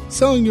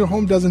 Selling your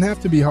home doesn't have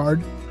to be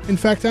hard. In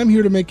fact, I'm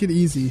here to make it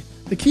easy.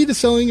 The key to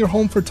selling your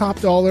home for top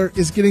dollar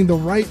is getting the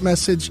right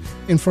message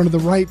in front of the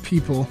right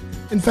people.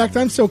 In fact,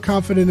 I'm so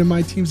confident in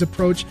my team's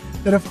approach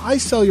that if I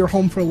sell your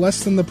home for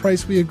less than the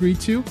price we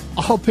agreed to,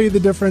 I'll pay the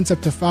difference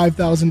up to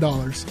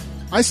 $5,000.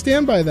 I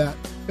stand by that.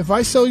 If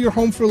I sell your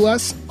home for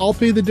less, I'll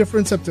pay the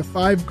difference up to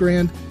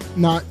 $5,000,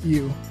 not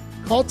you.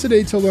 Call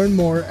today to learn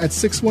more at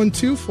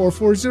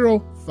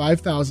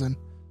 612-440-5000.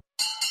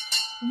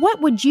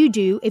 What would you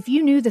do if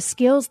you knew the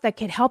skills that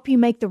could help you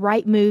make the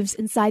right moves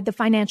inside the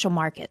financial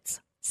markets?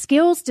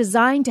 Skills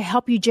designed to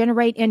help you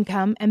generate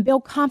income and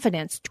build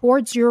confidence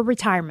towards your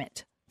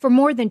retirement. For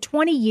more than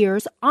 20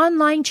 years,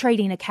 Online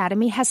Trading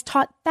Academy has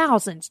taught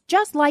thousands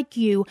just like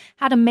you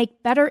how to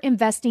make better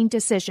investing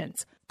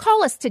decisions.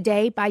 Call us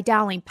today by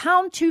dialing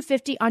pound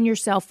 250 on your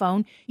cell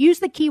phone. Use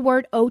the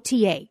keyword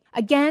OTA.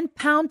 Again,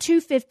 pound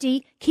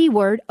 250,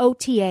 keyword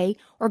OTA,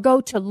 or go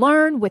to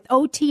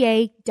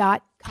learnwithota.com.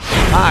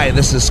 Hi,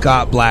 this is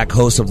Scott Black,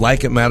 host of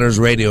Like It Matters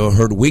Radio,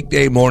 heard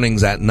weekday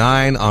mornings at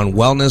 9 on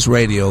Wellness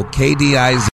Radio, KDIZ.